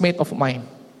office mate of mine.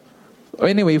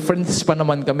 Anyway, friends pa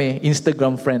naman kami,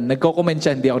 Instagram friend. Nagko-comment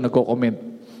siya, hindi ako nagko-comment.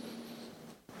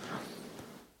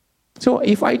 So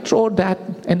if I throw that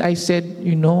and I said,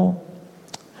 you know,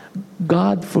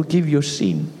 God forgive your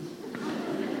sin.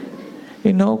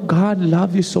 You know, God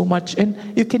love you so much, and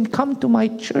you can come to my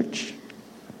church.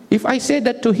 If I say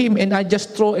that to him and I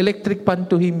just throw electric pan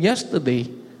to him yesterday,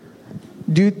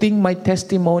 do you think my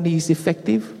testimony is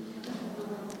effective?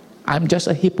 I'm just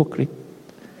a hypocrite.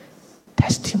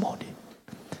 Testimony.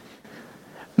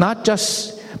 Not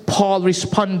just Paul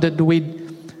responded with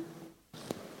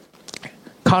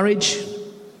courage,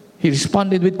 he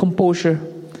responded with composure,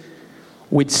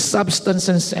 with substance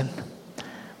and sense,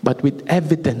 but with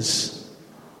evidence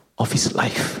of his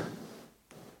life.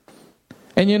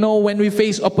 And you know, when we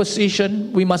face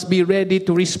opposition, we must be ready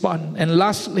to respond. And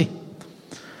lastly,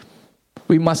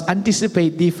 we must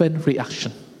anticipate different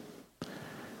reaction.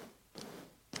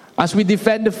 As we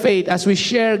defend the faith, as we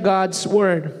share God's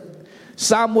word,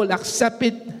 some will accept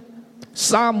it,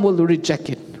 some will reject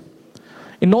it.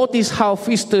 And notice how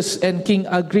Festus and King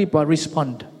Agrippa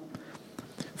respond.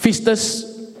 Festus,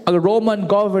 a Roman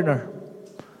governor,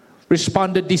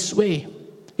 responded this way.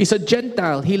 He's a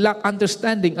Gentile. He lacked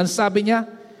understanding. Ang sabi niya,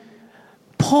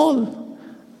 Paul,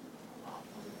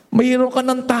 mayroon ka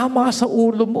ng tama sa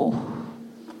ulo mo.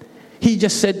 He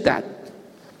just said that.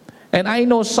 And I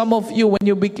know some of you,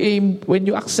 when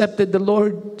you accepted the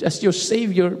Lord as your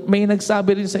Savior, may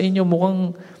nagsabi rin sa inyo,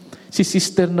 mukhang si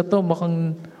sister na to,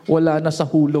 mukhang wala na sa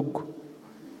hulog.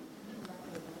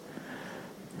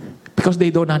 Because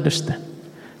they don't understand.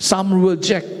 Some will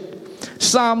reject.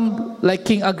 Some, like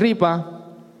King Agrippa,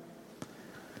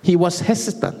 he was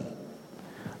hesitant.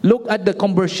 Look at the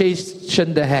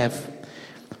conversation they have.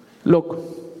 Look.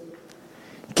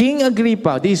 King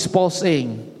Agrippa, this is Paul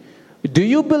saying, do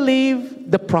you believe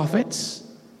the prophets?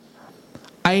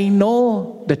 I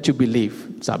know that you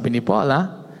believe. Sabi ni Paul,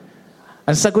 ha?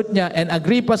 Ang sagot niya, and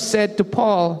Agrippa said to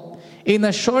Paul, in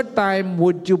a short time,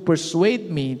 would you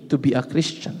persuade me to be a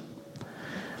Christian?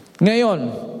 Ngayon,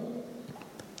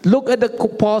 look at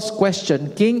Paul's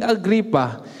question. King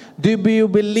Agrippa, do you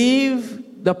believe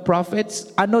the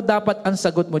prophets? Ano dapat ang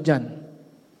sagot mo dyan?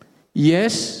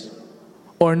 Yes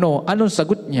or no? Anong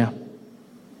sagot niya?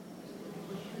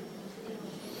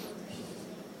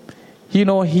 You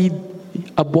know, he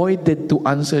avoided to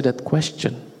answer that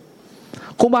question.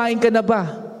 Kumain ka na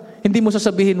ba? Hindi mo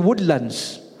sasabihin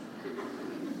Woodlands.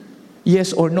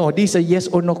 Yes or no? This is a yes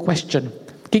or no question.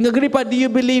 King Agrippa, do you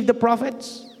believe the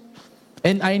prophets?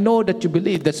 And I know that you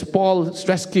believe. That's Paul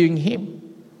rescuing him.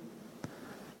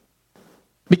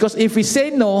 Because if we say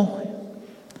no,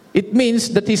 it means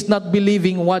that he's not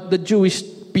believing what the Jewish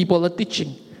people are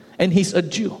teaching. And he's a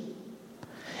Jew.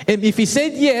 And if he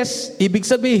said yes, ibig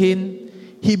sabihin,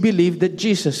 he believed that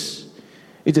Jesus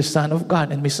is the Son of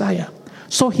God and Messiah.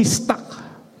 So he's stuck.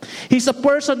 He's a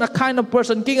person, a kind of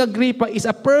person. King Agrippa is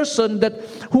a person that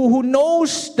who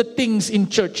knows the things in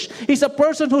church. He's a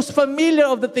person who's familiar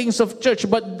of the things of church,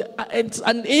 but it's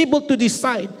unable to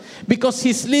decide because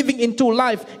he's living in two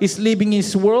life. He's living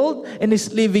his world and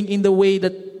he's living in the way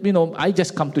that, I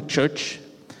just come to church,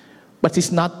 but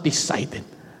he's not decided.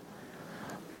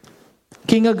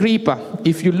 King Agrippa,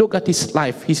 if you look at his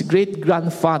life, his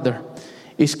great-grandfather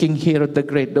is King Herod the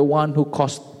Great, the one who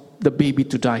caused the baby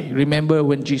to die. Remember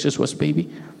when Jesus was baby?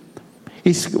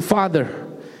 His father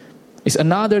is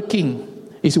another king,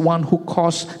 is one who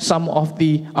caused some of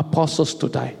the apostles to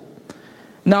die.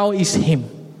 Now is him.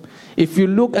 If you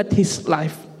look at his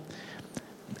life,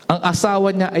 ang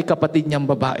asawa niya ay kapatid niyang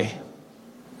babae.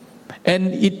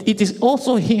 And it is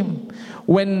also him.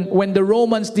 When the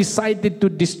Romans decided to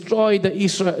destroy the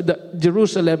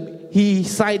Jerusalem, he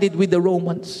sided with the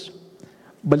Romans.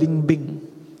 Balingbing.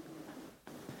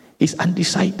 Is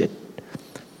undecided.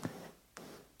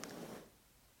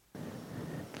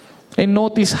 And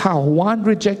notice how one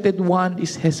rejected, one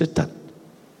is hesitant.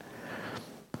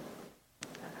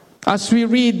 As we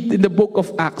read in the book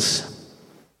of Acts,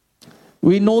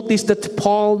 we notice that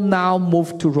Paul now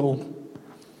moved to Rome.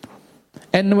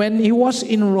 And when he was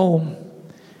in Rome,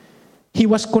 he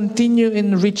was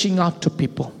continuing reaching out to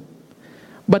people.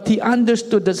 But he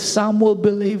understood that some will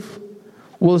believe,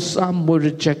 while some will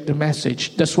reject the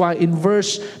message. That's why in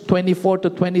verse 24 to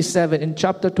 27, in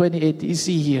chapter 28, you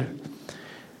see here,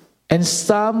 and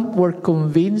some were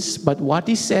convinced by what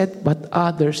he said, but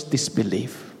others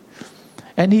disbelieved.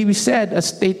 And he said a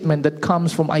statement that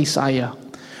comes from Isaiah,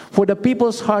 for the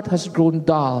people's heart has grown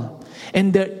dull,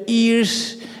 and their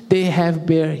ears they have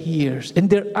bare ears,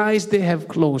 and their eyes they have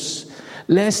closed,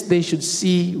 lest they should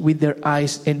see with their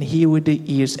eyes and hear with the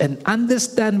ears and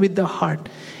understand with the heart,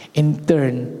 in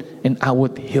turn, and I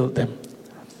would heal them.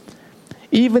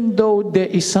 Even though there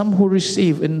is some who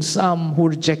receive and some who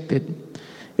rejected,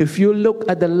 if you look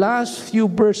at the last few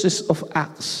verses of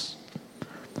Acts,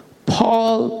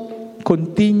 Paul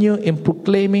continued in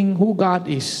proclaiming who God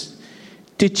is,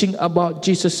 teaching about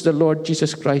Jesus the Lord,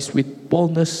 Jesus Christ, with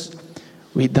boldness,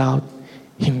 without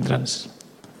hindrance.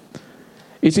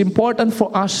 It's important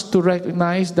for us to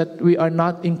recognize that we are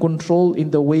not in control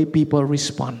in the way people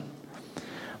respond.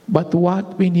 But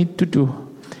what we need to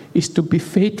do is to be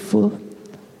faithful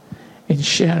in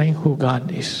sharing who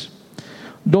God is.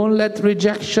 Don't let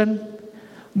rejection,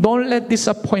 don't let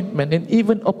disappointment, and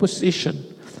even opposition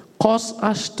cause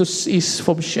us to cease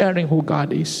from sharing who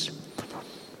God is.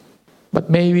 But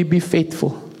may we be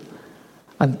faithful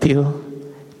until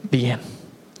the end.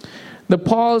 The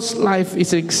Paul's life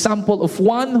is an example of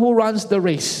one who runs the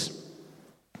race.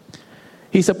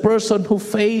 He's a person who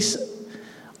faced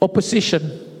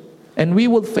opposition. And we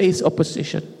will face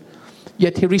opposition.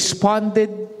 Yet he responded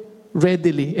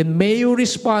readily. And may you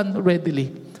respond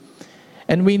readily.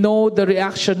 And we know the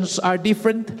reactions are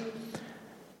different.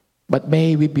 But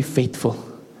may we be faithful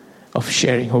of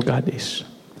sharing who God is.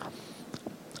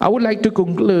 I would like to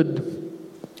conclude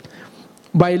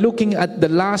by looking at the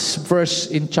last verse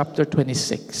in chapter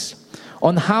 26.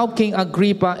 On how King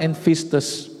Agrippa and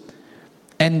Festus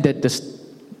ended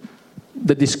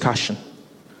the discussion.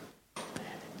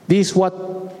 This is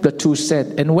what the two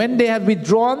said. And when they had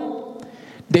withdrawn,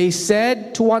 they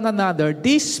said to one another,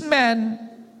 this man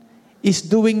is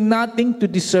doing nothing to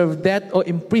deserve death or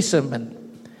imprisonment.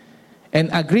 And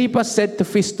Agrippa said to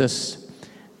Festus,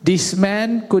 this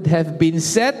man could have been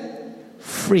set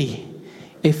free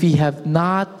if he had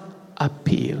not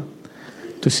appealed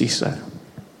to Caesar.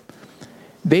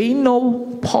 They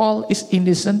know Paul is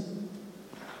innocent.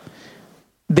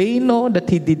 They know that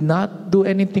he did not do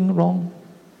anything wrong.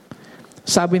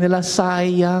 Sabi nila,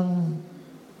 sayang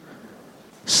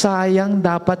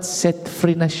dapat set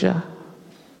free na siya.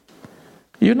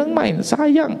 Yun ang mind,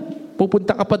 sayang.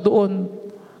 Pupunta ka pa doon,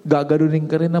 gagarunin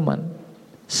ka rin naman.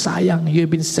 Sayang, you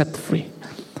have been set free.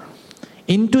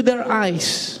 Into their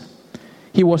eyes,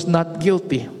 he was not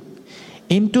guilty.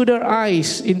 Into their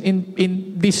eyes,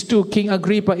 in these two, King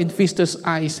Agrippa and Festus'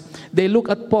 eyes, they look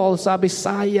at Paul, sabi,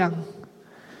 sayang.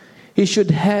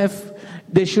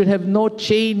 There should have no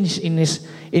change in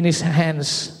his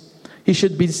hands. He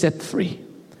should be set free.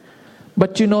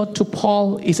 But to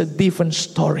Paul is a different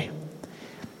story.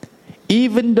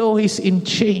 Even though he's in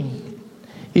chain,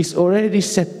 he's already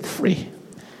set free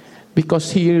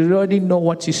because he already knows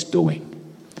what he's doing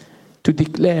to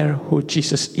declare who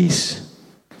Jesus is.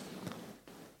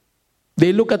 They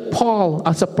look at Paul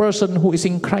as a person who is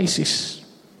in crisis.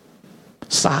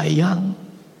 Sayang,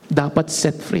 dapat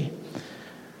set free.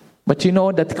 But you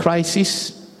know that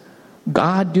crisis,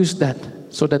 God used that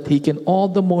so that He can all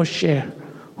the more share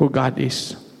who God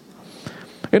is.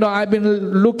 You know, I've been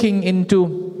looking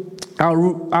into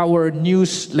our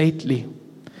news lately.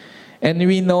 And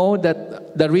we know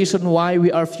that the reason why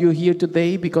we are few here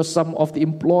today, because some of the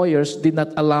employers did not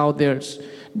allow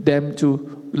them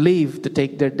to leave, to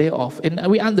take their day off. And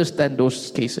we understand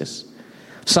those cases.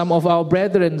 Some of our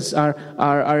brethren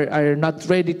are not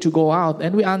ready to go out.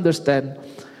 And we understand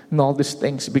all these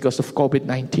things because of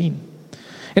COVID-19.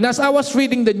 And as I was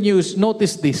reading the news,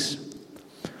 notice this.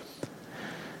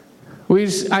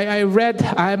 I read,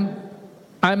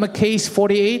 I'm a case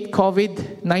 48,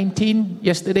 COVID-19.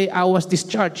 Yesterday, I was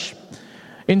discharged.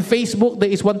 In Facebook, there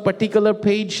is one particular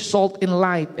page, Salt and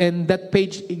Light, and that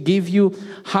page gives you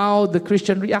how the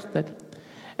Christian reacted.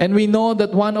 And we know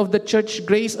that one of the church,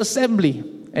 Grace Assembly,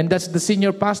 and that's the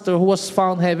senior pastor who was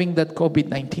found having that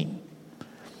COVID-19.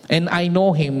 And I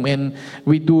know him, and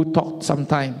we do talk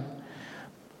sometime.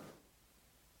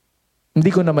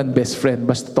 Hindi ko naman best friend,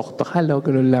 basta talk, hello,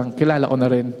 gano'n lang. Kilala ko na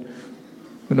rin.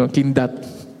 Kindat.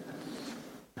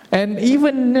 And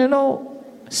even,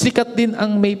 sikat din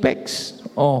ang Maypex.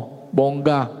 Oh,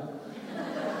 bongga.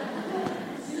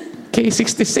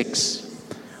 K66.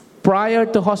 Prior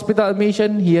to hospital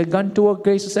admission, he had gone to a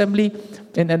Grace Assembly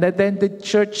and attended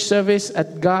church service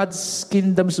at God's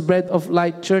Kingdom's Bread of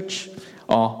Light Church.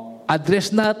 Oh,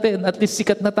 address natin. At least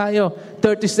sikat na tayo.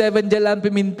 37 Jalan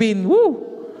Piminpin.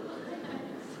 Woo!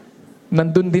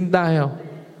 Nandun din tayo.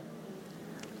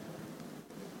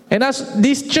 And as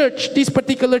this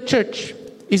particular church,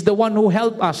 is the one who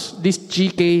helped us. This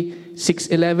GK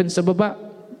 611 sa baba.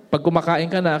 Pag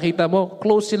kumakain ka, nakita mo,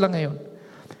 close sila ngayon.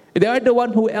 They are the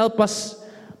one who help us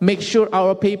make sure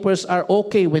our papers are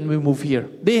okay when we move here.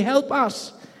 They help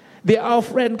us. They are our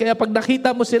friend. Kaya pag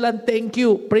nakita mo sila, thank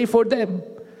you. Pray for them.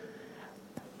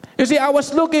 You see, I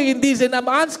was looking in this and I'm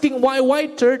asking why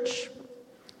church?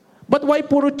 But why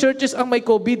puro churches ang may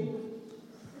COVID?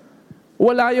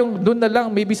 Wala yung doon na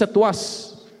lang, maybe sa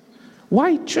Tuas.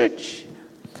 Why church?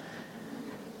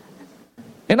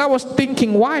 And I was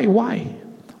thinking, why?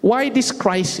 Why this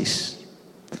crisis?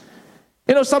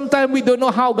 Sometimes we don't know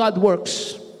how God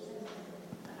works.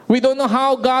 We don't know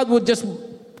how God would just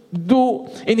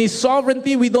do in His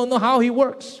sovereignty. We don't know how He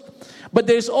works. But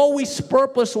there's always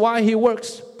purpose why He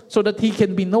works, so that He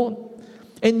can be known.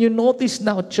 And you notice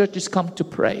now churches come to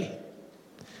pray.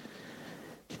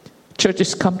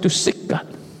 Churches come to seek God.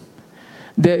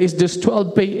 There is this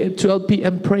 12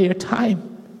 p.m. prayer time.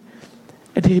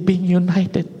 And they're being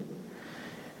united.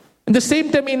 At the same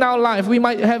time in our life, we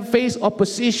might have faced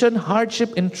opposition,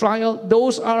 hardship, and trial.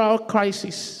 Those are our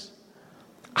crises.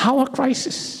 Our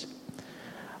crisis.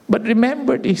 But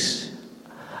remember this.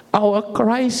 Our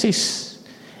crisis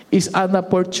is an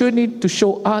opportunity to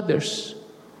show others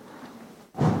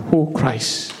who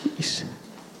Christ is.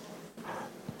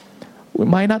 We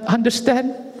might not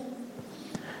understand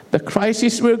the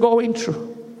crisis we're going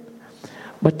through,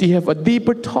 but you have a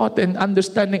deeper thought and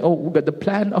understanding of the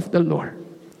plan of the Lord.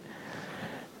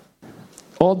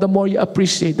 All the more you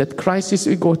appreciate that crisis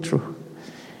we go through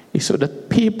is so that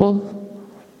people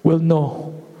will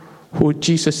know who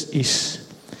Jesus is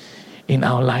in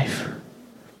our life.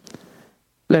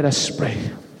 Let us pray.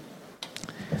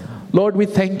 Lord, we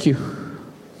thank you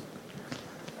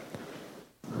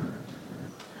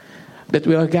that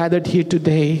we are gathered here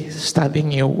today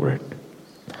studying your word.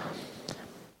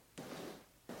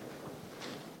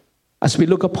 As we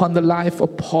look upon the life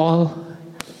of Paul,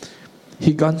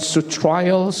 he gone through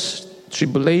trials,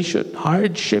 tribulation,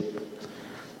 hardship,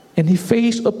 and he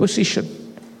faced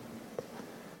opposition.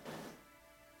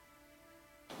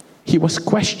 He was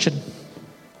questioned,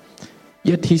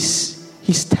 yet he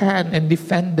stand and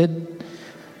defended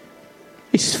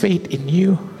his faith in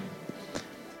you.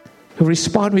 He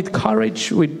respond with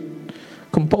courage, with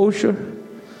composure.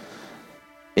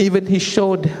 Even he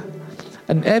showed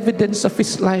an evidence of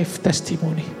his life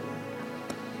testimony.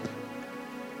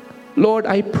 Lord,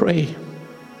 I pray,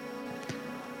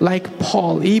 like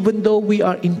Paul, even though we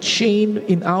are in chain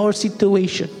in our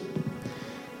situation,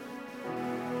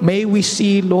 may we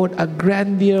see, Lord, a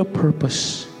grandeur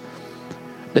purpose,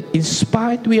 that in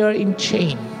spite we are in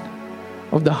chain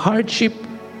of the hardship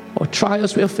or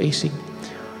trials we are facing,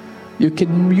 you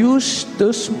can use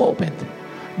those moments,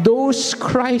 those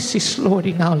crises, Lord,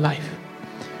 in our life,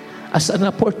 as an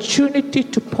opportunity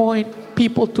to point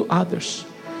people to others,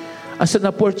 as an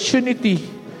opportunity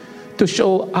to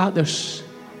show others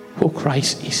who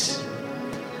Christ is.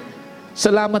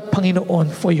 Salamat,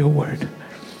 Panginoon, for your word.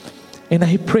 And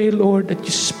I pray, Lord, that you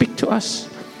speak to us.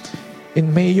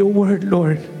 And may your word,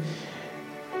 Lord,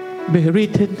 be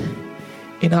written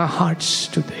in our hearts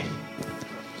today.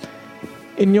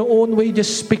 In your own way,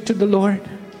 just speak to the Lord.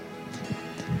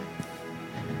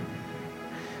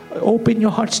 Open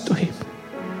your hearts to Him.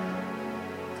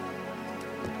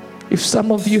 If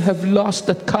some of you have lost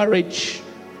that courage,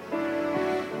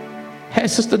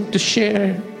 hesitant to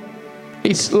share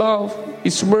His love,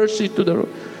 His mercy to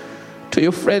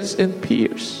your friends and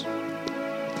peers,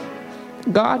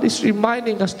 God is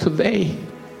reminding us today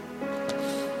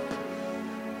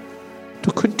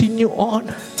to continue on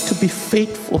to be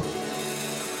faithful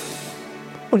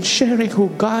on sharing who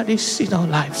God is in our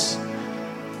lives.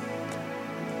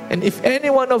 And if any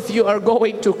one of you are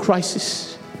going through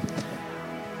crisis,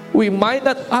 we might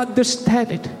not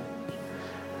understand it,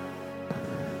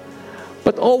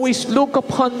 but always look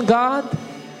upon God,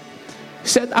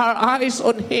 set our eyes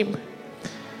on Him,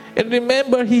 and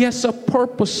remember He has a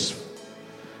purpose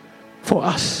for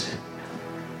us,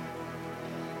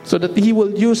 so that He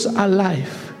will use our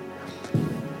life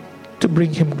to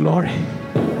bring Him glory.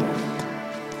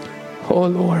 Oh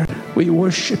Lord, we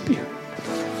worship you.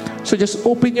 So just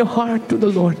open your heart to the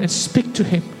Lord and speak to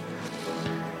Him.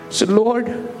 So Lord,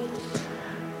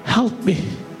 help me.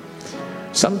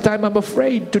 Sometimes I'm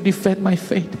afraid to defend my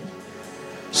faith.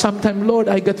 Sometimes, Lord,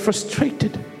 I get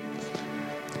frustrated.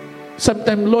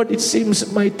 Sometimes, Lord, it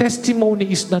seems my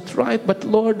testimony is not right. But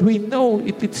Lord, we know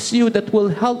it's you that will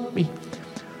help me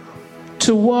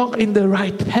to walk in the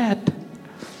right path.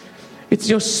 It's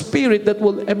your Spirit that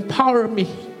will empower me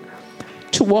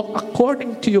to walk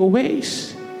according to your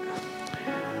ways.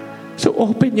 So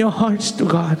open your hearts to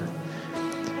God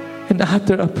and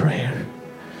utter a prayer,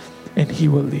 and He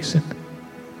will listen.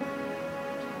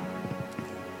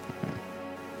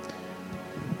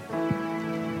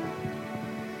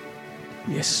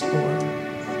 Yes, Lord.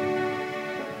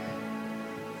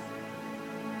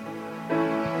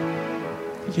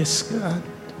 Yes, God.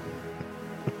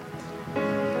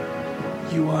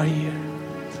 You are here.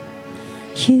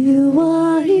 You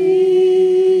are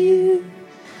here,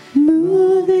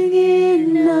 moving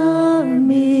in our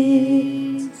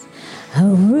midst. I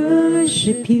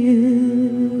worship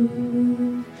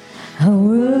you. I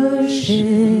worship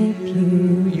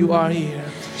you. You are here.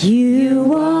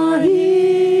 You are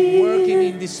here, Working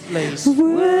in this place.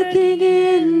 working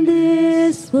in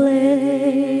this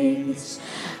place.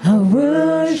 I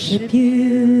worship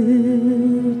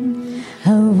you.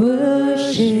 I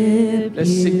worship Let's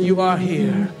you. sing. You are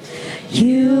here.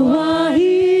 You are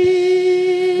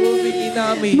here, Moving in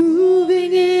our midst.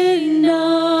 moving in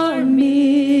our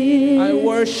midst. I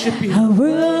worship you. I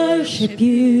worship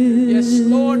you. Yes,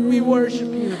 Lord, we worship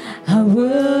you. I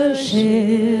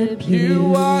worship you.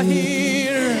 You are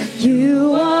here.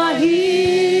 You are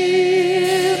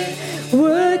here,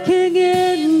 working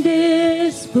in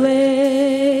this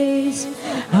place.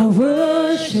 I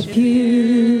worship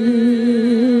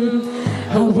you.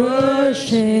 I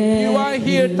worship You are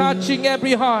here touching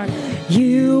every heart.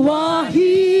 You are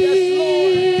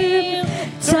here,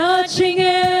 touching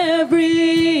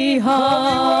every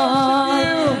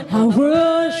heart. I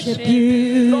worship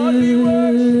you. Lord, we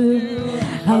worship you.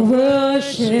 I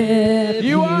worship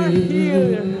You are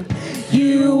here.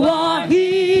 You are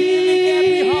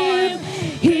here,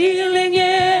 healing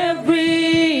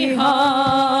every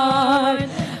heart.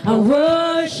 I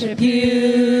worship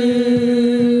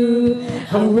you.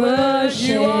 I worship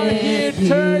You are here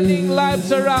turning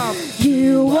lives around.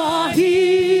 You are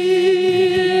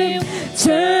here,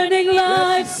 turning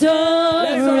lives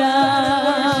around.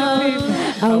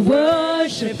 I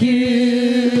worship you.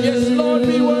 Yes, Lord,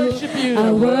 we worship you.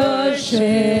 I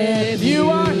worship You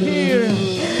are here.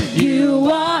 You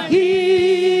are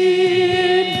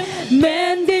here,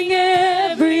 mending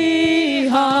every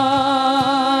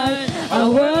heart. I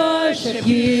worship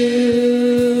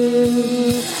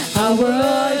you. I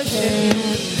worship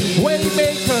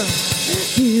Waymaker.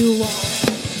 you.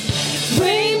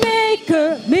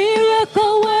 Waymaker,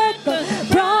 miracle worker,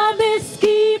 promise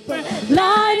keeper,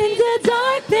 light in the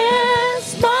darkness.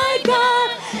 My God,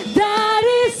 that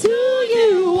is who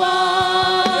you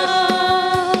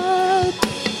are.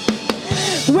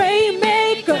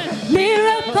 Waymaker,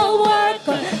 miracle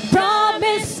worker,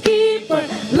 promise keeper,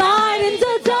 light in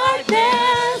the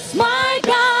darkness. My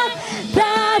God,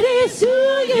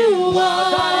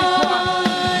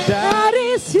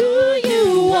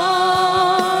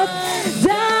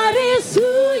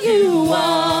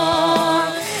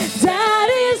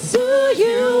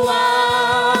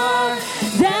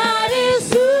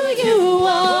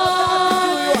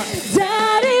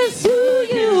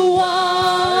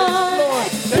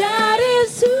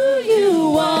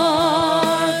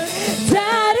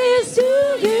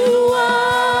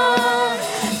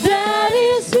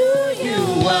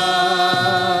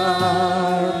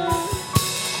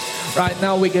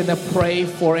 now we're going to pray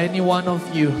for any one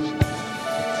of you.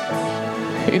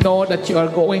 You know that you are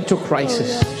going through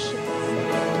crisis.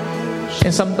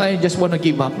 And sometimes you just want to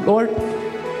give up. Lord,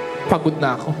 pagod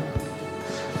na ako.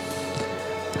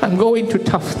 I'm going through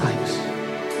tough times.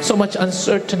 So much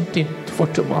uncertainty for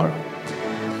tomorrow.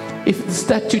 If it's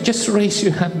that, you just raise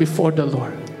your hand before the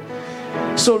Lord.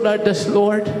 So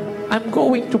Lord, I'm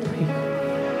going to pray.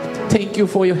 Thank you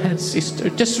for your hand, sister.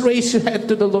 Just raise your hand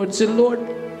to the Lord. Say, Lord,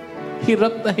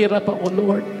 hirap na hirap ako,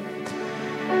 Lord.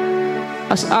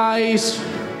 As eyes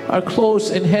are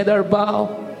closed and head are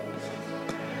bowed,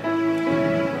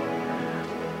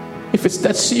 if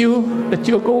that's you, that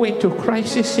you're going through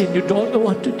crisis and you don't know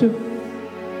what to do,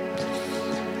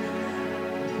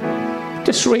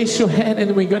 just raise your hand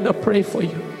and we're going to pray for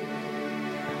you.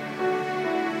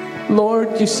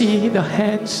 Lord, you see the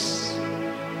hands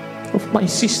of my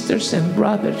sisters and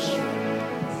brothers.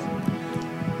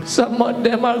 Some of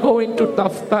them are going through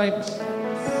tough times.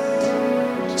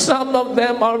 Some of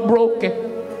them are broken.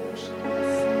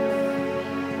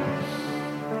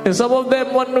 And some of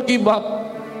them want to give up.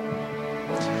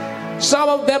 Some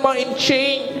of them are in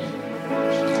chain.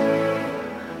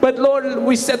 But Lord,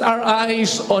 we set our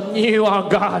eyes on you, our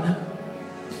God.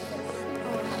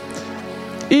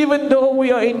 Even though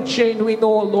we are in chain, we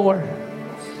know, Lord,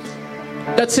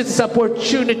 that's its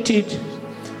opportunity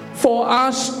for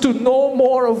us to know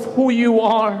more of who you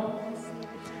are,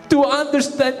 to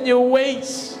understand your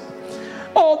ways.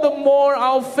 All the more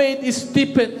our faith is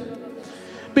deepened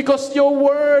because your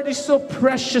word is so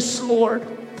precious, Lord.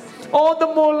 All the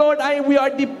more, Lord, we are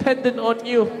dependent on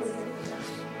you.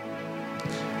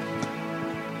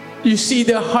 You see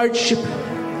their hardship.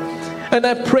 And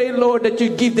I pray, Lord, that you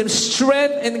give them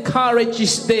strength and courage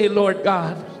this day, Lord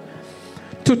God,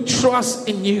 to trust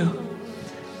in you.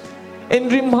 And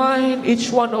remind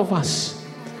each one of us,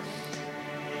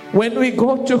 when we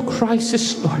go to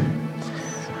crisis, Lord,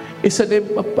 it's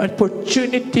an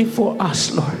opportunity for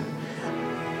us, Lord,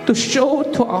 to show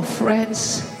to our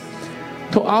friends,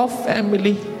 to our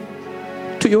family,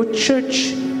 to your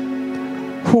church,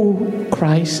 who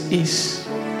Christ is.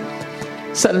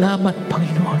 Salamat,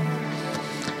 Panginoon.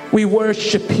 We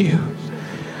worship you.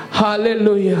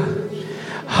 Hallelujah.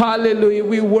 Hallelujah.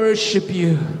 We worship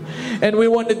you. And we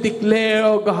want to declare,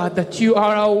 oh God, that you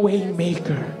are our way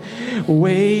maker.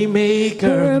 Way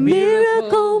maker,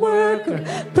 miracle worker,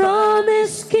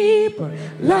 promise keeper,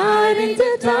 light in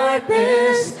the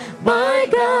darkness. My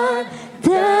God,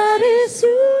 that is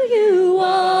who you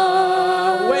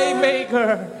are. Way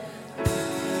maker.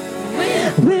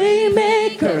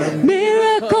 Waymaker,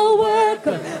 miracle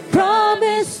worker,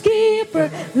 promise keeper,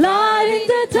 light in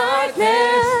the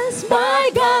darkness. My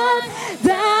God,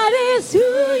 that is who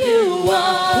you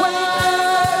are.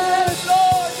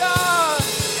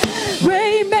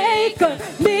 Waymaker,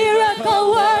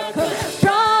 miracle worker,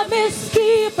 promise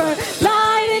keeper,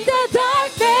 light in the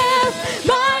darkness.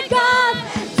 My God,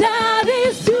 that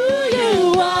is who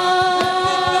you are.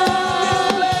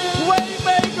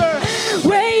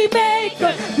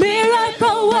 Waymaker,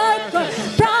 miracle worker,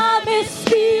 promise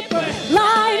keeper,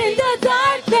 light in the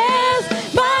darkness.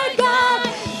 My God,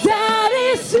 that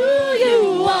is who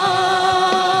you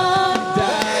are.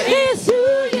 That is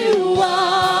who you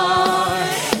are.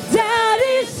 That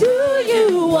is who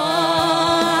you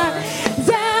are.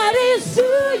 That is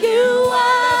who you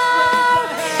are.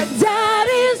 That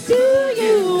is who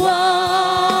you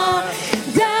are.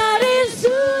 That is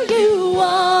who you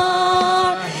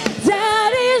are.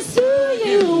 That is who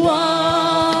you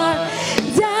are.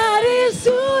 That is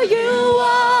who you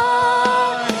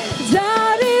are.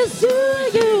 That is who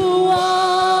you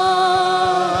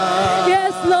are.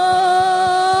 Yes,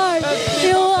 Lord.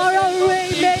 You are our way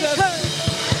maker.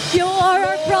 You are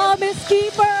our promise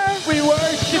keeper. We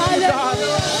worship you, God.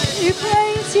 We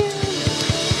praise you.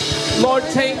 Lord,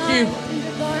 thank you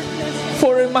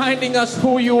for reminding us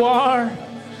who you are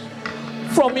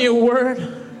from your word.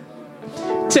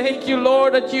 Thank you,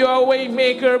 Lord, that you are way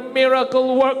maker,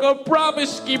 miracle worker,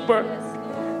 promise keeper,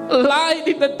 light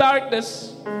in the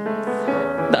darkness.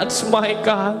 That's my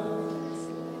God,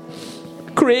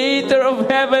 creator of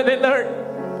heaven and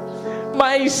earth,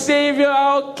 my Savior,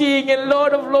 our King and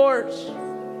Lord of Lords.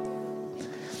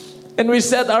 And we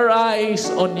set our eyes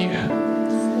on you.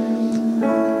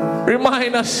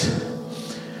 Remind us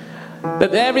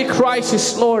that every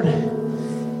crisis, Lord,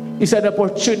 is an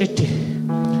opportunity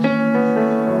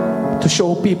to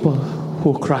show people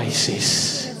who Christ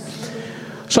is.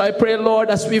 So I pray, Lord,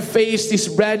 as we face this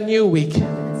brand new week,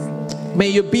 may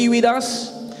you be with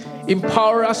us,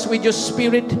 empower us with your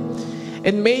spirit,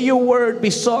 and may your word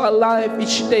be so alive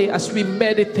each day as we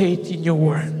meditate in your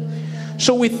word.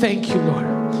 So we thank you, Lord.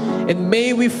 And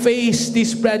may we face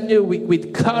this brand new week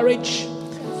with courage,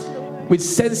 with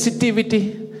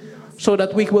sensitivity, so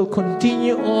that we will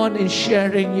continue on in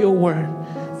sharing your word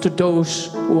to those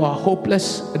who are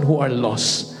hopeless and who are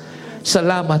lost.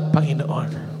 Salamat, Panginoon.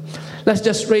 Let's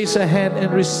just raise a hand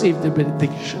and receive the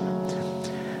benediction.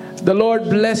 The Lord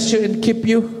bless you and keep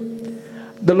you.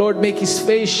 The Lord make His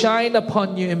face shine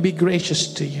upon you and be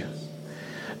gracious to you.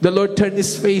 The Lord turn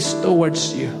His face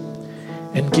towards you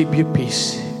and give you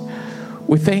peace.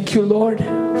 We thank you, Lord,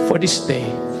 for this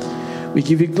day. We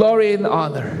give you glory and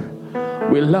honor.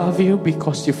 We love you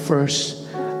because you first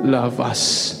love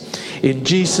us. In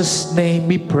Jesus' name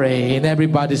we pray. And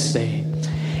everybody say,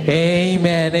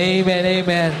 amen, amen,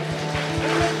 amen.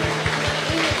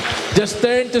 Just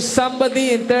turn to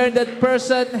somebody and turn that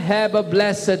person. Have a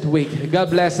blessed week.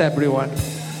 God bless everyone.